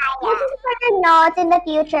your sino kaya. this is for your notes in the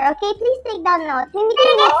future. Okay, please take down notes. Hindi ko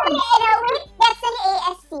Pero na wait, that's an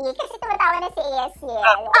ASC. Kasi tumatawa na si ASC.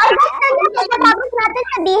 Tapos natin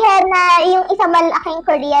sabihin na yung isang malaking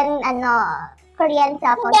Korean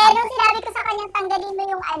cellphone. Hindi, nung sinabi ko sa kanyang tanggalin mo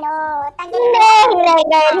yung tanggalin mo.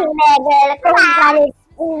 Hindi, girl. Kung valid,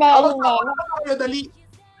 hindi. Kayo, dali.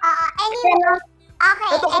 Anyway,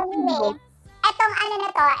 okay, Ito, anyway. Etong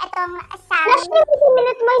etong Sam. Flash na 15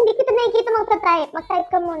 minutes mo, hindi kita nakikita magta-type. Mag-type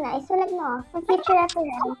ka muna, isulat mo. For future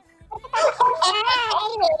reference.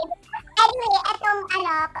 Anyway, etong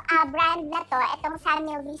brand na to, etong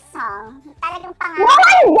Samuel B. Song, talagang No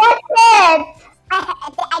one gets it!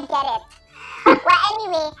 I get it. Well,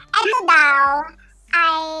 anyway, eto daw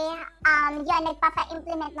ay yun,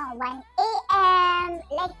 nagpapa-implement ng 1 a.m.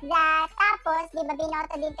 like that. Tapos, di ba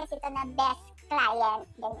binoto din kasi ito na best client,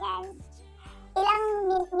 ganyan. Ilang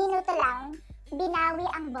minuto lang, binawi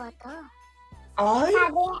ang boto. Ay?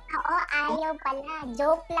 Sabi, oo, ayaw pala.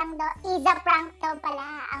 Joke lang daw. Isa prank daw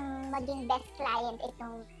pala ang maging best client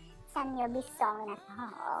itong Samuel B. Song na to.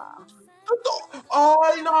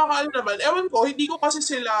 Ay, nakakaano naman. Ewan ko, hindi ko kasi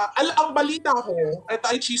sila, ang balita ko, ito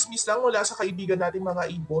ay chismis lang mula sa kaibigan nating mga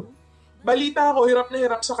ibon. Balita ko, hirap na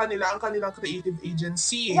hirap sa kanila ang kanilang creative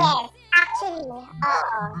agency. Yes, actually,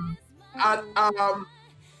 oo. At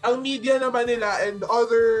ang media naman nila and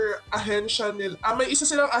other ahensya nila, may isa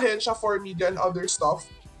silang ahensya for media and other stuff.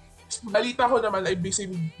 Balita ko naman ay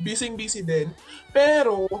busy din.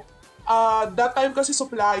 Pero, that time kasi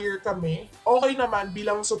supplier kami, okay naman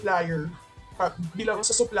bilang supplier. Bilang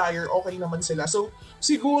sa supplier, okay naman sila. So,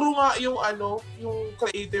 siguro nga yung yung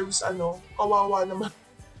creatives, kawawa naman.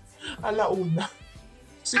 Alauna.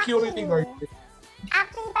 Security guard.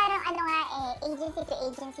 Actually, parang agency to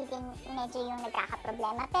agency din medyo yung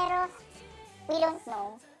nagkakaproblema. Pero, we don't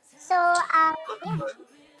know. So, yeah.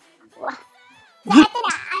 Wow. So, eto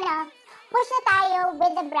na, push na tayo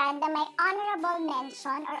with the brand na may honorable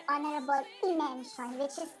mention or honorable mention,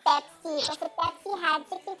 which is Pepsi. Kasi Pepsi had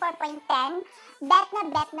 64.10 bet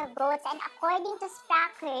na votes. And according to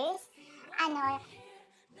Sprackers,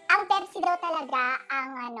 ang Pepsi daw talaga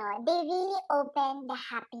ang they really open the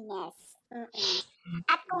happiness.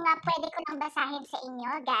 At kung pwede ko lang basahin sa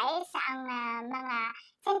inyo, guys, ang mga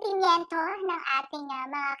sentimiento ng ating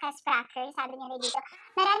mga ka-Sprackers, sabi nila dito,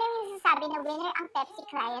 maraming nagsasabi na winner ang Pepsi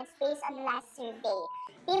clients based on the last survey.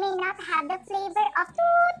 They may not have the flavor of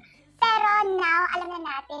food, pero now, alam na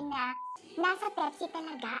natin na nasa Pepsi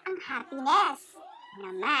talaga ang happiness.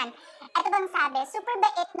 Naman. Ito bang sabi, super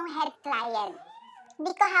bait nung head client. Di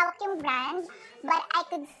ko hawak yung brand, but I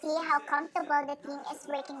could see how comfortable the team is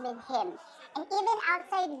working with him. And even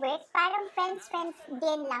outside work, parang friends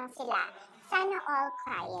din lang sila. Sana all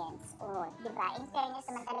clients. Di ba? In fairness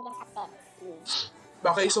naman talaga sa Pepsi.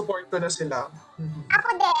 Baka i-support ko na sila. Ako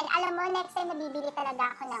din, alam mo, next time nabibili talaga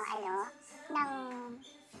ako ng ng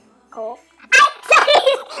Coke. Ay, sorry!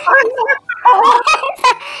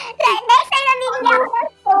 Next time nabibili ako ng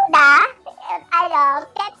soda,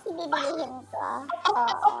 Pepsi bibilihin ko.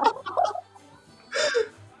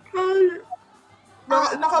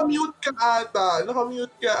 Naka-mute ka ata.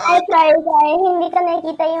 Ay, sorry. Hindi ko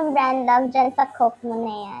nakikita yung brand log dyan sa Coke mo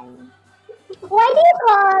na yan. Why do you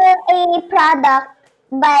call a product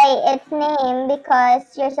by its name? Because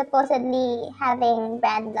you're supposedly having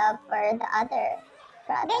brand love for the other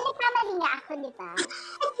product. Dahil nagkamali nga ako, di ba?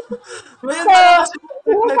 Ngayon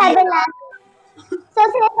So, talaga kasi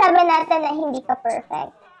sinasabi natin na hindi ka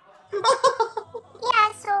perfect. Yeah,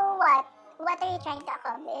 so what? What are you trying to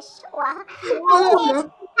accomplish? Wow. Wala.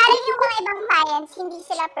 Parang yung mga ibang clients, hindi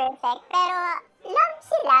sila perfect, pero love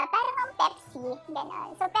sila, parang ang Pepsi, gano'n.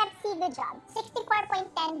 So Pepsi, good job.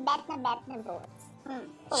 64.10 bet na votes.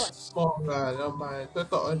 Push. Oo nga naman.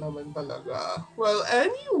 Totoo naman talaga. Well,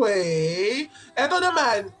 anyway, eto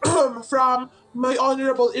naman, from my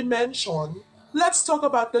honorable mention, let's talk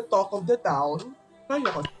about the talk of the town.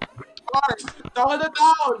 Talk of the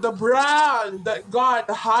town, the brand that got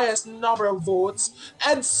the highest number of votes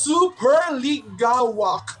and super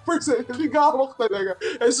ligawak talaga.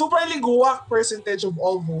 And super ligawak percentage of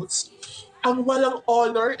all votes. Ang walang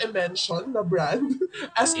honor i-mention na brand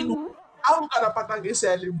as in ang karapatang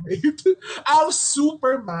i-celebrate ang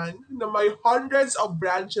Superman na may hundreds of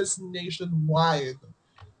branches nationwide.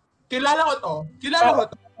 Kilala ko to.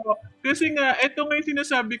 Kasi nga, eto nga yung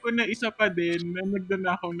sinasabi ko na isa pa din na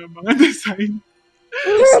nagdanakaw ng mga design.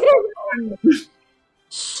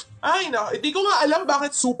 Ay, na. Hindi ko nga alam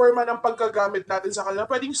bakit Superman ang pagkagamit natin sa kanila.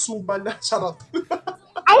 Pwedeng Suman na. Charot.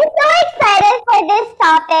 I'm so excited for this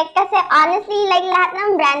topic kasi honestly, like lahat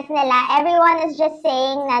ng brands nila, everyone is just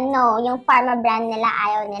saying na no, yung pharma brand nila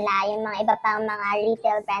ayaw nila, yung mga iba pang mga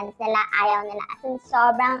retail brands nila ayaw nila. As in,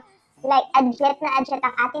 sobrang like adjit na adjit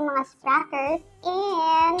ang ating mga sprackers.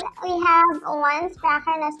 And we have one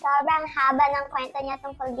spracker na sobrang haba ng kwento niya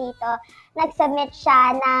tungkol dito. Nag-submit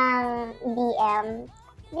siya ng DM.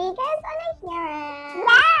 Do you guys wanna hear it?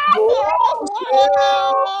 Yes! You wanna hear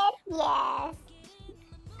it? Yes.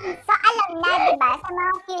 So, alam na, di ba, sa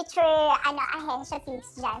mga future ahensya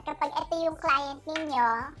feeds dyan, kapag ito yung client ninyo,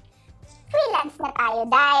 freelance na tayo,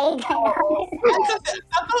 dahil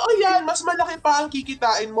Totoo yan, mas malaki pa ang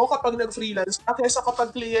kikitain mo kapag nag-freelance ka kaysa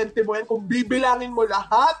kapag kliyente mo yan kung bibilangin mo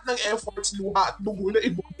lahat ng efforts, luha at dugo na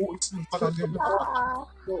ibubuhos mo pa kanila. oo.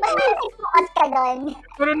 Basta nag-focus ka doon.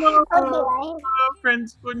 Pero mga Okay.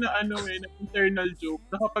 friends ko na na internal joke,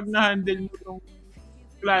 na kapag na-handle mo yung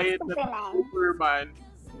client na Superman. Superman,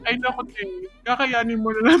 ay naku, kakayanin mo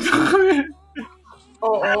na lang ito.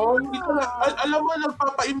 Oo, hindi ko na, alam mo,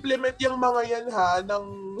 nagpapa-implement yung mga yan ha, ng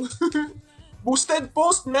boosted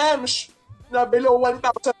post memes na below 1,000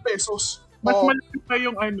 pesos. Mas Oo, malaki pa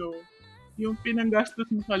yung yung pinanggastos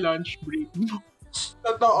mo sa lunch break mo.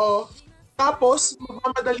 totoo. Tapos,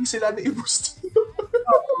 magmamadali sila na i-boost.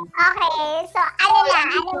 Okay, so ano na?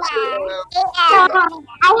 So,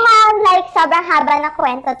 I have like sobrang haba na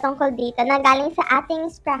kwento tungkol dito na galing sa ating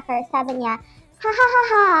spracker. Sabi niya, ha ha ha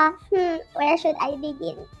ha, where should I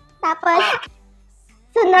begin? Tapos,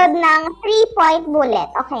 sunod ng 3-point bullet.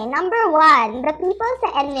 Okay, number 1, the people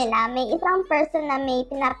sa end nila, may isang person na may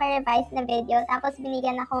pinapa-revise na video, tapos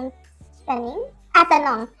binigyan akong tanong.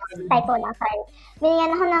 Typo lang, sorry.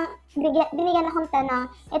 Binigyan akong tanong.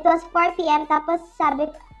 It was 4 p.m. Tapos sabi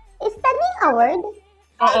ko, is taning award?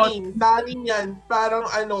 Oo. Daning yan. Parang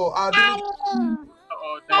Kanin. Oo.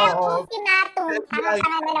 Pero Oo. ultimatum, parang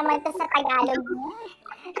na naman to sa Tagalog.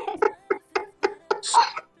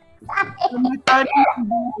 Tumatali ang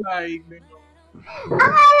buhay.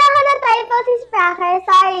 Akala ko na typo si Spracker.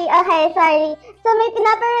 Sorry. Okay, sorry. So may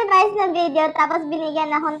pinapa-revise na video tapos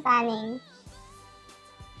binigyan akong taning.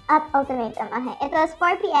 At ultimatum. Okay. It was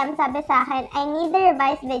 4 p.m. Sabi sa akin, I need the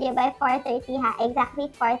revised video by 4:30 ha.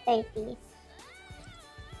 Exactly 4:30.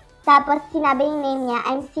 Tapos sinabi yung name niya,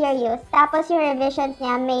 I'm serious. Tapos yung revisions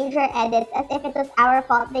niya, major edits as if it was our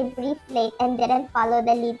fault. They briefed late and didn't follow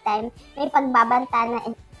the lead time. May pagbabanta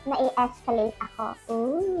na i-escalate ako.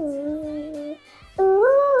 Ooh.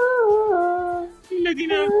 Ooh. Lagi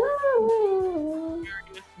na, Ooh.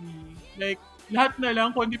 like, lahat na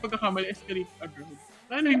lang, kung hindi pagkakamali, escalate agad.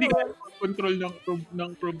 Ano, hindi ka control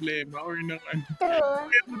ng problema or ng True.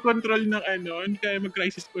 kaya mag-control ng hindi kaya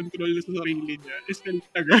mag-crisis control sa sarili niya,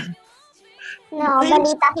 escalate agad. No,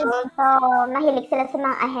 balita ko dito, mahilig sila sa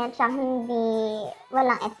mga ahensyang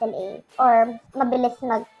walang SLA or mabilis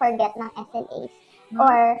mag-forget ng SLAs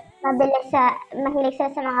or mahilig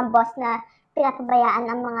sila sa mga boss na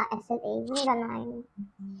pinakabayaan ang mga SLA. Yung gano'n.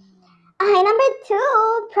 Okay, number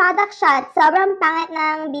 2, product shot. Sobrang pangit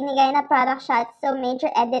ng binigay na product shot. So,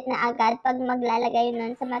 major edit na agad pag maglalagay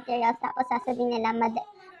nun sa materials. Tapos sasabihin nila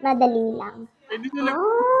madali lang. Pwede sila,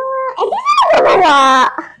 Hindi sila gumala.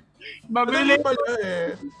 babili, Madali pala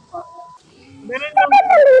eh. meron lang,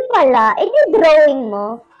 Madali pala. I-drawing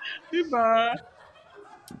mo. diba?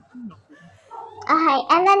 Okay,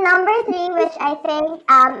 and then number 3, which I think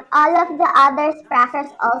all of the other sprackers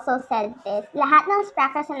also said this. Lahat ng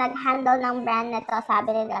sprackers na nag-handle ng brand na to, sabi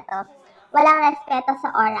nila to, walang respeto sa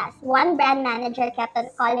oras. One brand manager kept on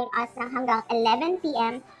calling us ng hanggang 11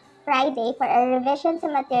 p.m. Friday for a revision sa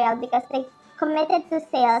material because they committed to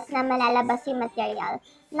sales na malalabas yung material.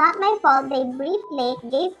 Not my fault, they briefed late,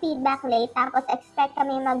 gave feedback late, tapos expect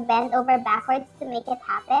kami mag-bend over backwards to make it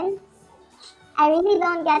happen. I really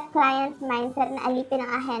don't get clients' mindset na alipin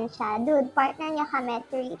ang ahensya. Dude, partner niya kami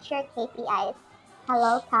to reach your KPIs.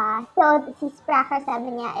 Hello ka. So, si Spracker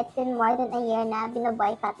sabi niya, it's been more than a year na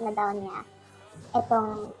binoboycott na daw niya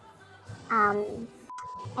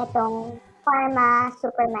itong Pharma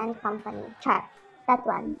Superman Company. Char. That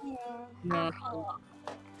one. Na,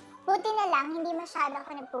 Buti na lang, hindi masyado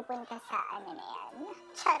ako nagpupunta sa na yan.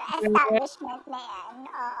 Establishment na yan.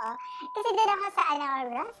 Oo. Kasi doon ako sa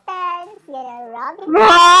restaurants, Robin.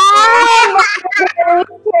 Wow!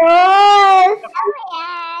 Yes! Ano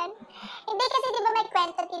yan? Hindi kasi di ba may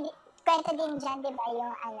kwento din dyan, di ba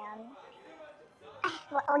yung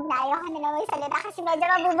Huwag na, ayoko na lang magsalita kasi medyo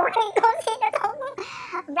mabubuking kung sino tong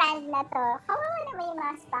brand na to. Kawawa naman yung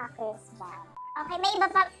mga stalkers ba? Okay, may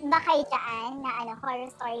iba pa ba kayo dyan na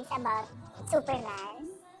horror stories about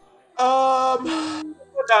Superman?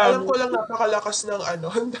 Alam ko lang napakalakas ng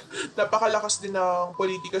napakalakas din ng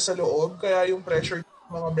politika sa loob, kaya yung pressure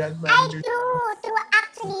ng mga brand Ay, managers. true.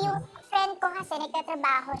 Actually, yung friend ko kasi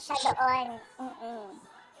nagtatrabaho siya doon.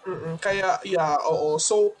 Kaya, yeah, oo.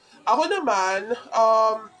 So, ako naman,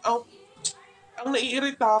 ang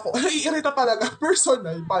naiirita talaga,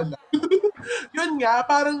 personal pala. Yun nga,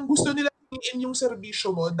 parang gusto nila tingin yung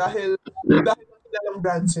serbisyo mo dahil kilalang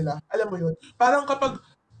brand sila. Alam mo yun? Parang kapag,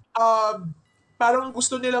 parang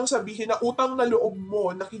gusto nilang sabihin na utang na loob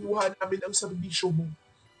mo na kinuha namin ang serbisyo mo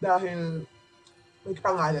dahil may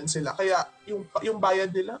pangalan sila. Kaya yung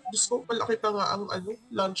bayad nila, Diyos ko, malaki pa nga ang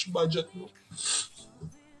lunch budget mo.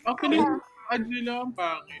 Actually, ad nila ang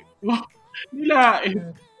pangit. Nila eh.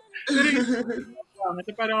 Pero yung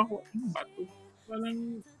pangit, parang ako, ano ba to?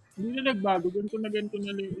 Parang, hindi na nagbago. Ganito na lang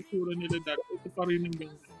yung itsura nila dati. Ito pa rin ang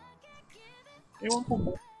ganito. Ewan ko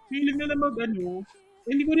ba? Feeling nila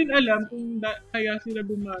hindi ko rin alam kung kaya sila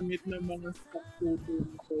gumamit ng mga stock photo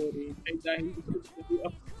ng story ay dahil gusto nila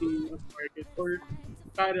i-upscale ang market or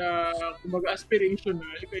para kumbaga aspirational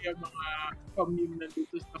kaya mga kaming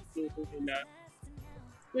nandito sa stock photo nila.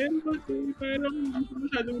 Pero kasi parang hindi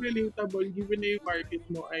masyadong relatable given na yung market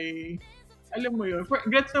mo ay alam mo yun.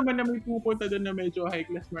 Gets naman na may pupunta doon na medyo high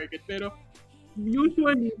class market pero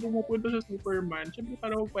usually pumupunta sa Superman syempre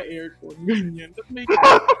para magpa-aircon ganyan. Tapos may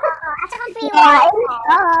At saka free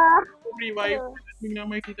wifi. Biglang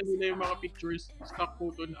makikita nila yung mga pictures, stock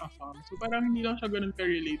photo na asam. So parang hindi lang siya ganun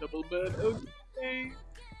ka-relatable. But okay.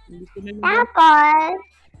 Gusto nila. Tapos,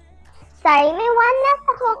 sorry, may one last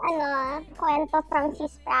akong kwento from si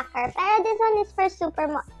Spracker. Pero this one is for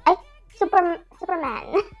Superman. Superman.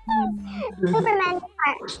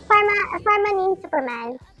 Pharma named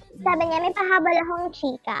Superman. Sabi niya, may pahabol akong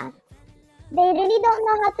chika. They really don't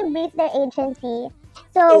know how to brief their agency.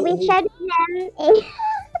 So, we shared with them a...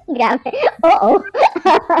 Grabe. Oo. So,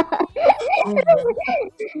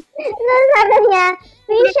 sabi niya,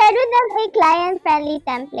 we shared with them a client-friendly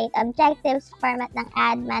template, objectives, format ng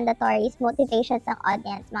ad, mandatories, motivations ng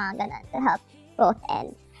audience, mga ganun, to help both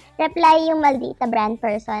ends. Reply yung maldita brand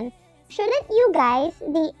person, shouldn't you guys,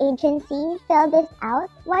 the agency, fill this out?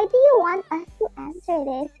 Why do you want us to answer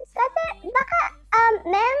this? Kasi baka,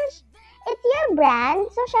 Mems, it's your brand,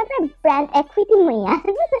 so syempre brand equity mo yan.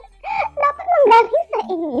 Dapat manggaling sa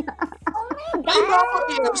inyo. Oh my God! Ay, bakit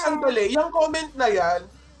yun? Sandali, yung comment na yan,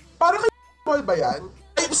 para kay Paul ba yan?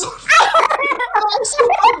 Ay, sorry.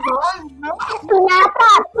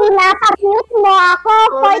 Pinapa-mute mo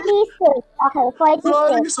ako, 46. Okay,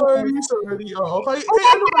 46. Sorry. Oo, kay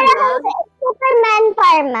ano ba yan? Superman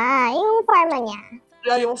Pharma, yung pharma niya.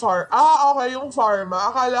 Yeah, yung okay, yung pharma.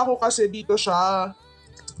 Akala ko kasi dito siya.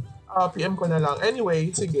 PM ko na lang.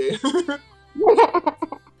 Anyway, sige.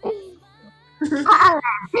 Oo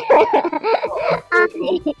nga.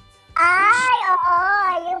 Okay. Ay, oo.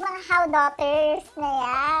 Yung mga how daughters na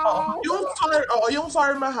yan. Yung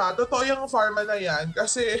pharma ha. Totoo yung pharma na yan.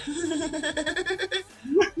 Kasi...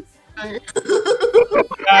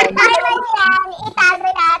 Pharma yan, itago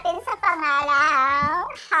natin sa pangalang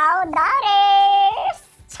how daughters.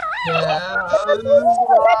 Ba't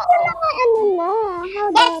yung mga how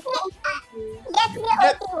Gets about... Gets ni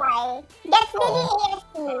OTY. Gets ni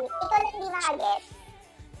EST. Ito lang di makagets.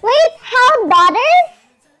 Wait, how daughters?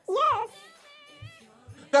 Yes.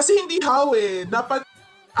 Kasi hindi how eh. Dapat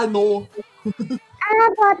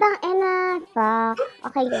Potang ina. Fuck.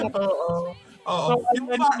 Okay, get. Oo.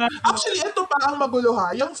 Actually, ito pa ang magulo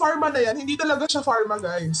ha. Yung pharma na yan, hindi talaga siya pharma,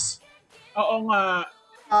 guys. Oo nga.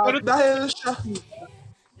 Dahil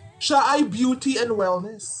siya ay beauty and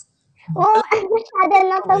wellness. Oh, masyado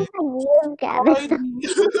na itong pag-give, grabe.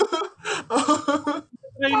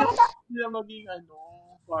 Try na sila maging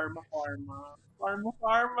pharma. Pharma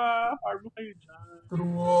kayo dyan.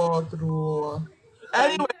 True.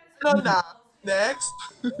 Anyway, next.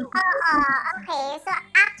 Oo, okay. So,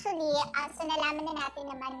 actually, so nalaman na natin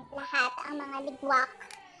naman lahat ang mga ligwak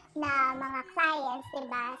na mga clients,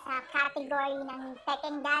 diba? Sa category ng tech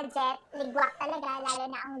and gadget, ligwak talaga,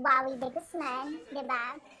 lalo na ang Huawei de Guzman,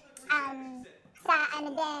 diba? Sa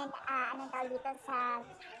anong tawag dito, sa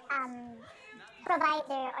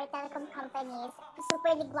provider or telecom companies,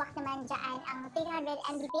 super ligwak naman dyan ang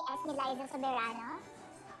 300 Mbps ni Liza Soberano.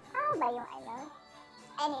 Ba yung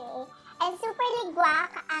Anyway, and super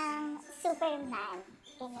ligwak ang Superman.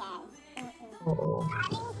 Ganyan. Oo.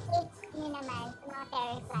 Anong take nyo naman sa mga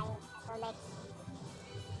terror clients na to? Like,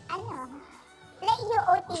 Like you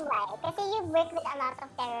OTY, kasi you work with a lot of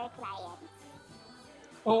terror clients.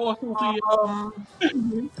 Oo, suki.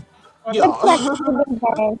 Yeah. That's what we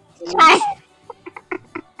deserve. Char!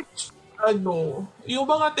 Yung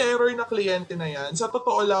mga terror na kliyente na yan, sa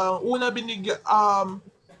totoo lang,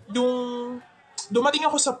 yung dumating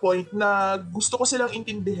ako sa point na gusto ko silang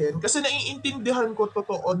intindihin kasi naiintindihan ko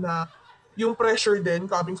totoo na yung pressure din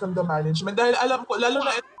coming from the management dahil alam ko, lalo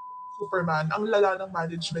na ito, Superman, ang lala ng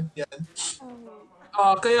management yan.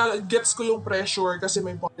 Kaya gets ko yung pressure kasi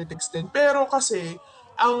may politics din. Pero kasi,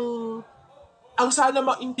 ang sana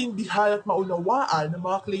maintindihan at maunawaan ng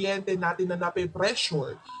mga kliyente natin na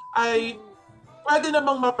nape-pressure ay pwede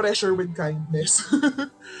namang ma-pressure with kindness.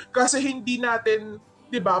 Kasi hindi natin,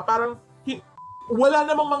 'di ba, parang wala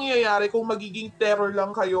namang mangyayari kung magiging terror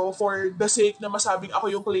lang kayo for the sake na masabing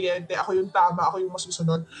ako yung kliyente, ako yung tama, ako yung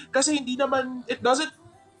masusunod. Kasi hindi naman, it doesn't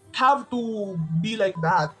have to be like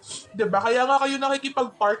that. 'Di ba? Kaya nga kayo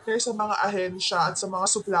nakikipag-partner sa mga ahensya at sa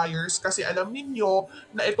mga suppliers kasi alam ninyo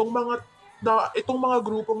na itong mga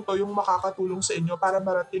grupong to yung makakatulong sa inyo para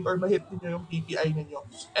marating or ma-hit ninyo yung PPI ninyo.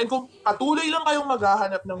 And kung patuloy lang kayong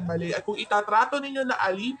maghahanap ng mali at kung itatrato ninyo na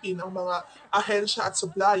alipin ang mga ahensya at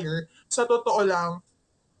supplier, sa totoo lang,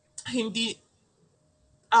 hindi,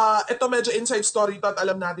 ito medyo inside story to at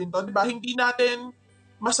alam natin to, di ba? Hindi natin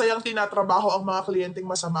masayang tinatrabaho ang mga kliyenteng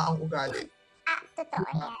masama ang ugali. Totoo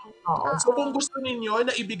yan. So kung gusto ninyo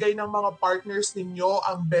na ibigay ng mga partners ninyo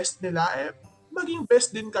ang best nila, maging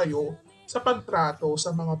best din kayo sa pagtrato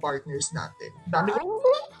sa mga partners natin. Hindi man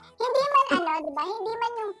di ba? Hindi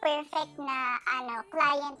man yung perfect na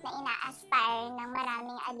client na ina-aspire ng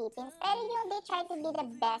maraming alipins, pero yung they try to be the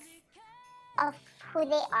best of who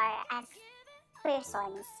they are as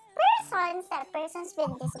persons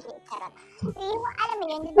with disability. Charot. Yung, alam mo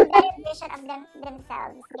yun, the better version of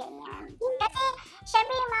themselves, ganyan. Kasi,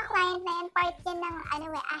 syempre yung mga client na yan, part yan ng,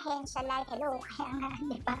 ahensya, like, hello, kaya nga,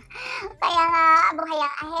 di ba? Kaya nga, buhay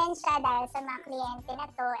ang ahensya dahil sa mga kliyente na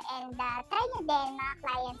to, and try nyo din, mga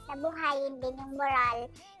clients, na buhayin din yung moral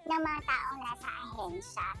ng mga taong nasa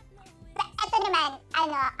ahensya. Ito naman,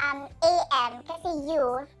 AM, kasi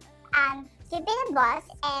you've been a boss,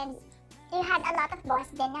 and you had a lot of boss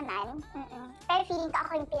din naman. Pero feeling ko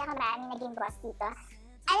ako yung pinakamaraming naging boss dito.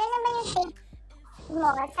 Ano naman yung take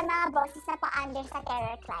mo sa mga bosses na pa-under sa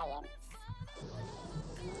terror clients?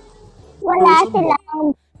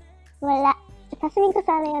 Sasabihin ko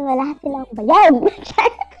sana yan, wala silang bayad.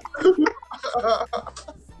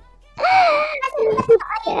 Kasi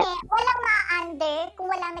walang ma-under kung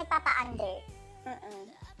walang nagpapa-under.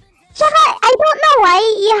 Tsaka, I don't know why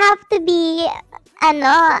you have to be,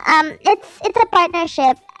 it's a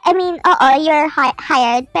partnership. I mean, you're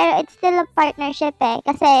hired, pero it's still a partnership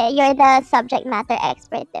kasi you're the subject matter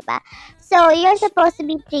expert, diba? So, you're supposed to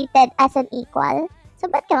be treated as an equal. So,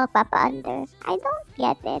 ba't ka magpapa-under? I don't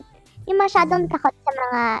get it. Yung masyadong takot sa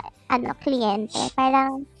mga, kliyente.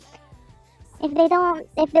 Parang, if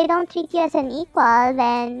they don't treat you as an equal,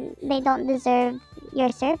 then they don't deserve your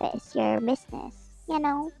service, your business, you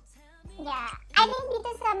know? Yeah. I think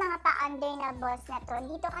dito sa mga pa-under na boss na to,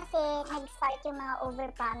 dito kasi nag-start yung mga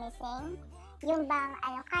over-promising. Yung bang,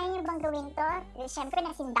 kaya nyo bang gawin to? Siyempre,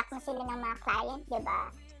 nasindak na sila ng mga client, diba?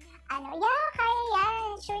 Kaya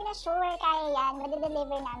yan. Sure, kaya yan.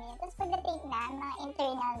 Madideliver namin. Tapos pagdating na, mga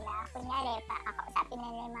internal na, kunyari, kakausapin na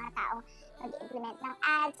yung mga taong mag-implement ng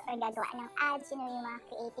ads or gagawa ng ads, yung mga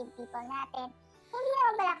creative people natin. Hindi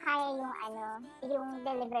naman pala kaya yung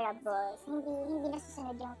deliverables. Hindi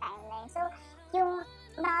nasusunod yung timeline. So, yung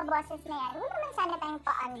mga bosses na yan, huwag naman sana tayong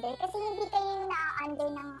pa-under kasi hindi kayo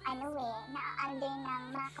na-under ng na-under ng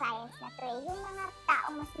mga clients na to Yung mga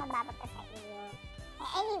taong mas mababa pa sa inyo.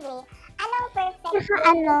 Anyway, anong perfect?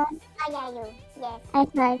 You. Yes. Ay,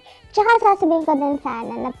 sorry. Tsaka sasabihin ko din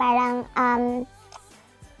sana na parang,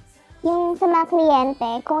 yung sa mga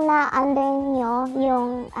kliyente, kung na-under nyo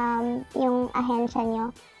yung ahensya nyo,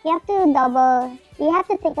 you have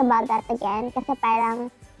to think about that again kasi parang,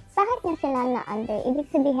 bakit nga sila na-under? Ibig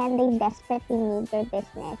sabihin, they desperately need your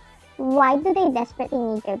business. Why do they desperately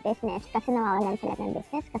need your business? Kasi nawawalan sila ng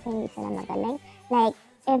business, kasi hindi sila magaling. Like,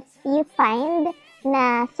 if you find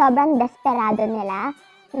na sobrang desperado nila,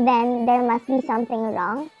 then there must be something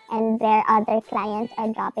wrong and their other clients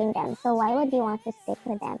are dropping them. So why would you want to stick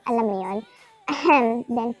with them? Alam mo yun?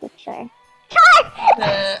 Then picture.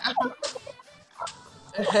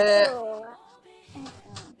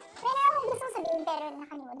 Pero gusto kong sabihin, pero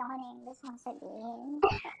nakalimutan ko na yung gusto kong sabihin.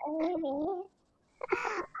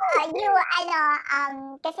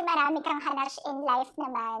 Kasi marami kang hanash in life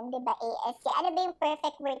naman, di ba, ASC? Ano ba yung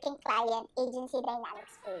perfect working client agency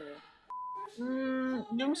dynamics for you?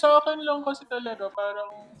 Yung sa akin lang kasi talaga,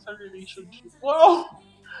 parang sa relationship. Wow!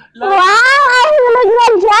 Wow! Ang hulog na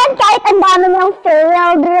dyan! Kahit ang dami ng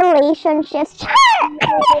failed relationships. Char!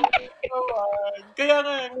 Kaya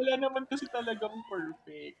nga, wala naman kasi talagang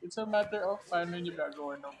perfect. It's a matter of paano nyo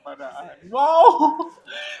gagawa ng paraan. Wow!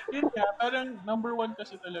 Yun nga, parang number one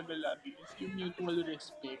kasi talaga lagi is yung mutual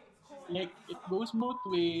respect. Like, it goes both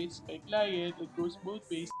ways kay client, it goes both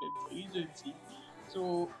ways din sa agency.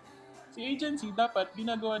 So, si agency dapat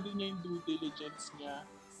ginagawa din niya yung due diligence niya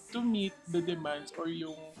to meet the demands or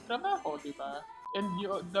yung trabaho, di ba? And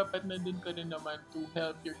dapat nandun ka rin naman to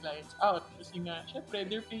help your clients out. Kasi nga, syempre,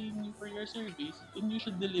 they're paying you for your service and you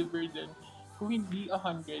should deliver them kung hindi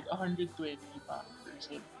 100, 120 pa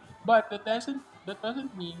percent. But that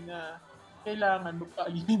doesn't mean na kailangan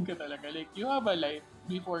magpaalinin ka talaga. Like, you have a life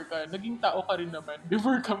before ka, naging tao ka rin naman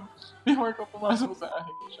before ka pumasok sa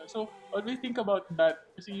ahensya. So, always think about that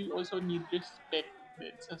kasi you also need respect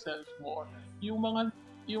din sa self mo. Yung mga,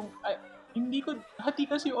 hindi ko, hati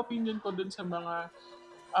kasi yung opinion ko dun sa mga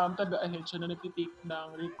taga-ahensya na nagtitake ng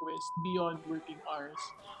request beyond working hours.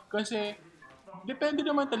 Kasi, depende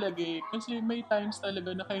naman talaga eh. Kasi may times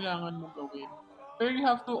talaga na kailangan mong gawin. Pero you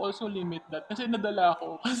have to also limit that. Kasi nadala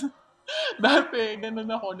ako. Dati, ganun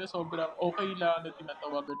ako na sobrang okay lang na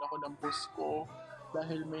tinatawagan ako ng boss ko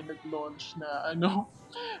dahil may nag-launch na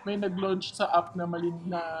may nag-launch sa app na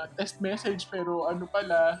na test message pero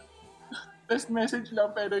pala, test message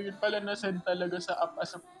lang pero yun pala na-send talaga sa app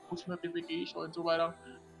as a push notification. So parang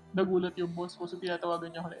nagulat yung boss ko. So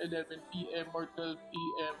tinatawagan niya ako ng 11 p.m. or 12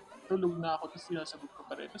 p.m. Tulog na ako tapos sinasagot ko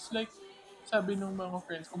pa rin. Tapos like, sabi ng mga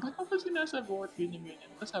friends ko, ba't ako sinasagot?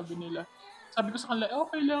 Ganyan-ganyan. Tapos sabi ko sa kanila,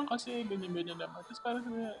 okay lang kasi ganyan-ganyan naman. Tapos parang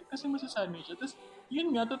kasi masasanay siya. Tapos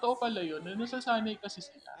yun nga, totoo pala yun, na nasasanay kasi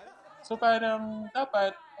sila. So parang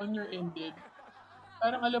dapat on your end din,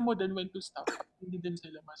 parang alam mo din when to stop. Hindi din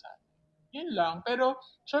sila masanay. Yun lang. Pero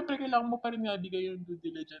syempre kailangan mo pa rin nga bigay yung due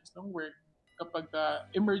diligence ng work kapag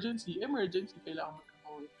emergency, kailangan mo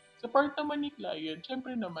gawin. Sa part naman ni client,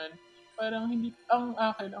 syempre naman, parang hindi, ang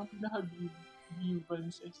akin, ang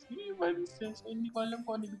grievances, hindi ko alam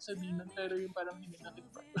kung ano ibig sabihin nun, pero yung parang hinanakit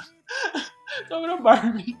pa. Sobrang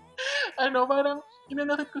Barbie. Parang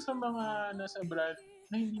hinanakit ko sa mga nasa brand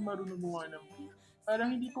na hindi marunong gumawa ng brief.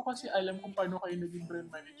 Parang hindi ko kasi alam kung paano kayo naging brand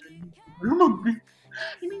manager, hindi ko marunong mag-brief.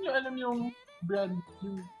 Hindi nyo alam yung brand,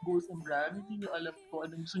 yung goals ng brand, hindi nyo alam kung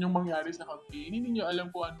anong gusto nyo mangyari sa campaign, hindi nyo alam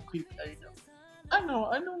kung anong KPI nyo.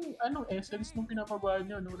 Anong essence nung pinapagawa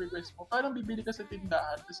nyo, nung request mo? Parang bibili ka sa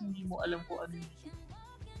tindahan, tapos hindi mo alam kung ano yung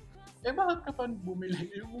bakit ka pa bumili?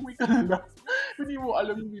 Umuwi ka na lang. Hindi mo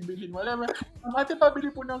alam yung bibilin mo. Alam mo, ate pabili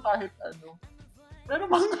po ng kahit ano. Pero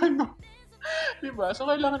mga diba? So,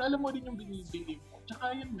 kailangan alam mo din yung binibili mo.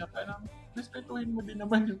 Tsaka yun nga, parang respetuhin mo din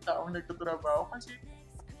naman yung taong nagtatrabaho. Kasi,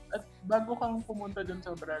 at bago kang pumunta dun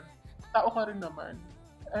sa brand, tao ka rin naman.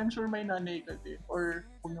 I'm sure may nanay ka din. Or,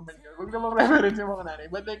 kung naman yun. Huwag naman reference yung mga nanay.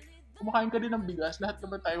 But like, kumakain ka din ng bigas. Lahat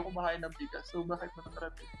naman tayo kumakain ng bigas. So, bakit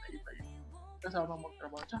matarating na iba yun? Kasama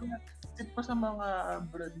magtrabaho. Tsaka, tip pa sa mga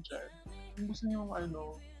brand dyan. Kung gusto nyo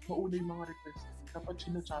mauna yung mga request, dapat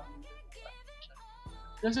sinachami nyo.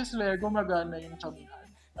 Kasi swear, gumagana yung chamihan.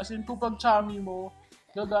 As in, kung pag chami mo,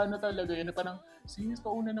 gagana talaga yun. Parang, sis,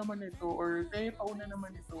 pauna naman ito. Or, pauna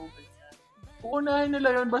naman ito. Ganyan. Uunahin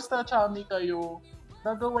nila yun, basta chami kayo.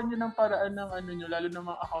 Gagawan nyo ng paraan ng nyo, lalo ng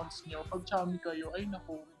mga accounts nyo. Pag chami kayo, ay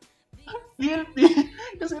naku. Guilty.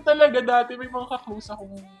 Kasi talaga dati may mga kaklose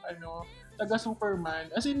akong taga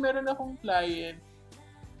Superman. As in, meron akong client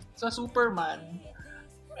sa Superman.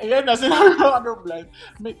 Ayan na, sinabi ko blind.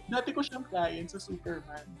 Dati ko siyang client sa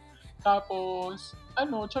Superman. Tapos,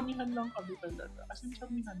 chamihan lang kami talaga. As in,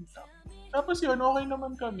 chamihan lang. Tapos yun, okay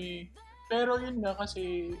naman kami. Pero yun nga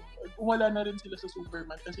kasi, wala na rin sila sa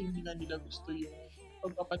Superman kasi hindi na nila gusto yung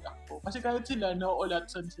pagpapatakbo. Kasi kahit sila,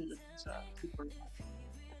 nauulatsan sila sa Superman.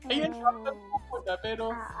 Ayun, ko na, pero...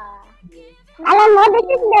 Alam mo, this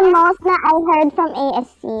is the most na I heard from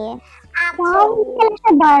ASC. Wow, hindi ka lang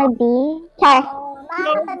sa Barbie. Char.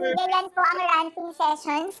 Mga kapabigayan po ang ranting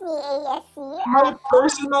sessions ni ASC. My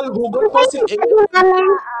personal hugot po si A.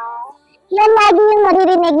 Yan lagi yung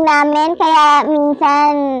maririnig namin, kaya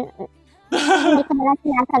minsan hindi ko na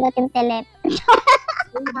sinasagot yung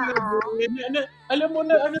Alam mo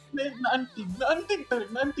na,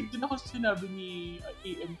 naantig din ako sa sinabi ni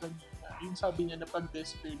AM kanina. Yung sabi niya na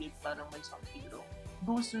pag-desperate parang may something wrong.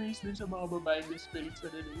 Ghost race din sa mga babaeng desperate sa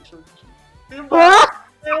relationship. Diba?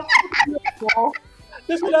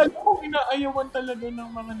 Kasi lalo akong inaayawan talaga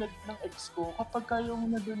ng ex ko. Kapag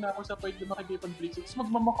kayong nandun na ako sa point na makikipag-break,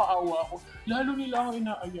 magmamakaawa ako. Lalo nila akong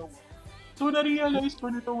inaayawan. So, na-realize ko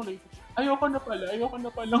nitong like, ayoko na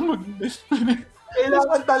palang maging best friend.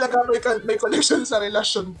 Kailangan talaga may connection sa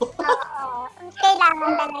relasyon to. Oo,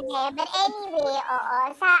 kailangan talaga eh. But anyway, oo,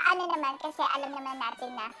 sa ano naman, kasi alam naman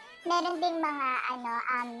natin na meron ding mga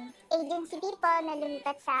agency people na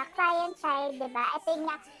lumipat sa client side, di ba? Ito yung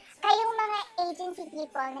kayong mga agency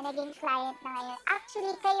people na naging client na ngayon,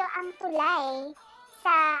 actually kayo ang tulay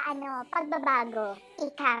sa pagbabago,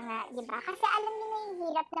 ika nga, di ba? Kasi alam niyo na yung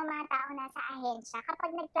hirap ng mga tao nasa ahensya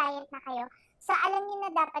kapag nag-client na kayo. So alam niyo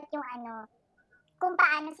na dapat yung kung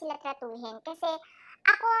paano sila tratuhin. Kasi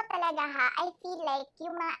ako talaga I feel like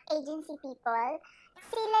yung mga agency people,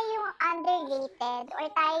 sila yung underrated or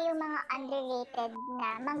tayo yung mga underrated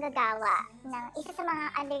na manggagawa isa sa mga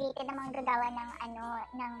underrated na manggagawa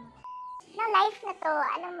ng life na to.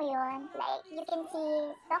 Alam mo yun? Like, you can see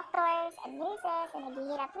doctors and nurses na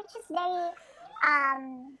naghihirap, which is very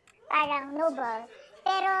parang noble.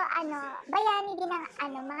 Pero bayani din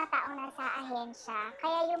ng mga taong nasa ahensya.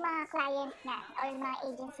 Kaya yung mga client na or mga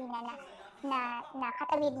agency na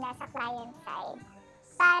katawid na sa client side,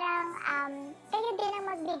 parang kayo din ang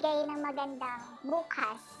magbigay ng magandang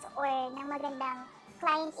bukas or ng magandang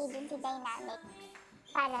client agency dynamic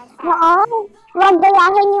para sa... Oo, wag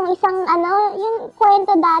gayahin yung isang yung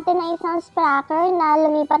kwento dati na isang spraker na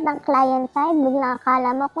lumipat ng client side, biglang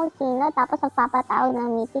akala mo kung sino, tapos nagpapatawag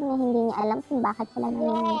ng meeting na hindi niya alam kung bakit sila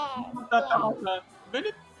nang Magtataka ka,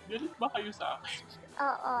 galit ba kayo sa akin?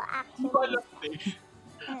 Oo, Hindi ko actually. alam eh.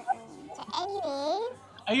 So anyway,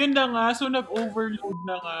 Ayun na nga, so nag-overload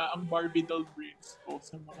na nga ang Barbie doll brains ko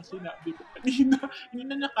sa mga sinabi ko kanina.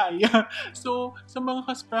 Hindi na kaya. So, sa mga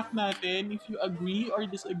ka-SPRAK natin, if you agree or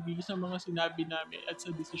disagree sa mga sinabi namin at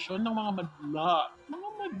sa desisyon ng mga madla,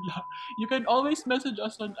 you can always message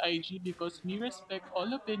us on IG because we respect all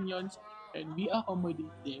opinions and we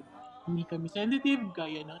accommodate them. Hindi kami sensitive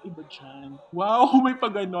gaya ng iba dyan. Wow, may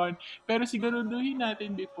paganon. Pero siguraduhin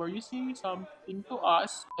natin before you say something to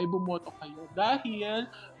us, ay bumoto kayo. Dahil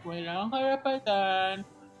walang karapatan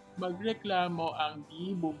magreklamo ang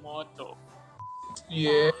di bumoto.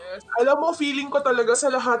 Yes. Alam mo, feeling ko talaga sa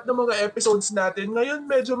lahat ng mga episodes natin, ngayon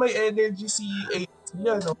medyo may energy si AC,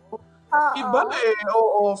 ano? Iba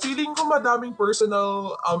oo. Feeling ko madaming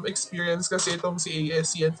personal experience kasi itong si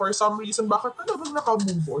ASC and for some reason, bakit talagang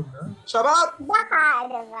naka-move on na? Charot!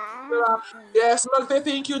 baka, diba? Yes,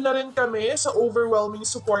 magte-thank you na rin kami sa overwhelming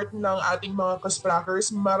support ng ating mga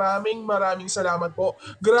ka-SPRAKers. Maraming salamat po.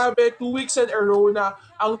 Grabe, 2 weeks in a row na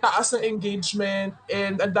ang taas ng engagement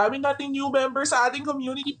and ang dami nating new members sa ating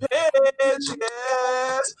community page.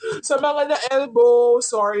 Yes! Sa mga na-elbow,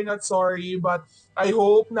 sorry not sorry, but I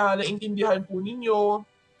hope na naintindihan po ninyo.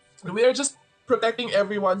 We are just protecting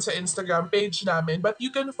everyone sa Instagram page namin, but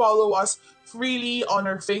you can follow us freely on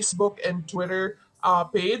our Facebook and Twitter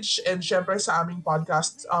page and syempre sa aming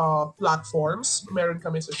podcast platforms. Meron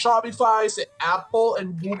kami sa Shopify, sa Apple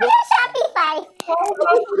and Google. Shopify!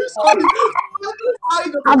 Sorry. Shopify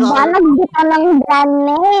na Aba, nagbita ng brand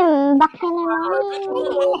name. Baka naman.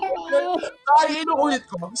 Ay, inuulit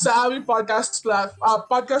ko. Sa aming podcast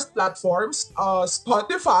platforms,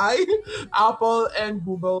 Spotify, Apple, and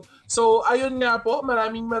Google. So, ayun nga po.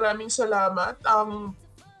 Maraming salamat.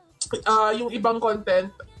 Yung ibang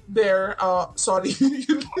content there, sorry.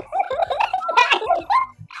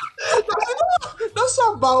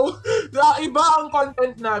 Nasabaw. Iba ang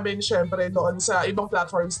content namin, syempre, doon sa ibang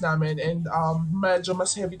platforms namin. And medyo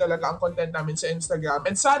mas heavy talaga ang content namin sa Instagram.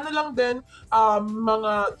 And sana lang din,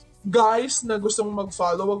 mga guys na gustong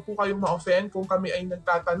mag-follow, wag po kayong ma-offend kung kami ay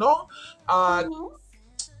nagtatanong. At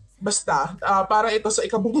basta, para ito sa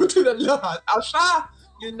ikabubuti ng lahat. Asha!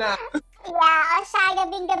 Yun na. Yeah, o siya,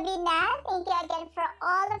 gabing-gabi na. Thank you again for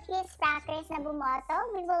all of you SPRAKers na bumoto.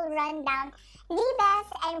 We will run down the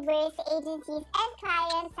best and worst agencies and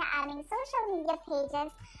clients sa aming social media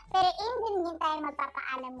pages. Pero in the meantime,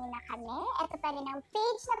 magpapaalam muna kami. Ito pa rin ang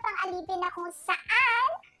page na pang-alipin na kung saan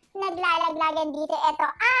naglalaglagan dito. Ito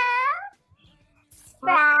ang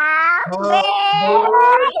SPRAK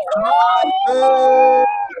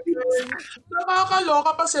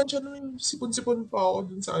Nakakaloka, pasensya na yung sipon-sipon pa ako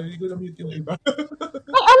dun sa hindi ko na-mute yung iba.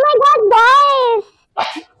 Ay, oh my God, guys!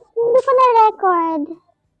 Hindi ko na-record.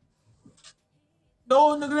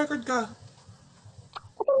 No, nag-record ka.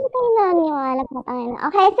 Ba't hindi kayo naniwala po tayo na?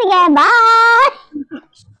 Okay, sige, bye!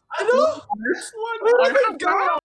 Ano? First one, Nag-record ka?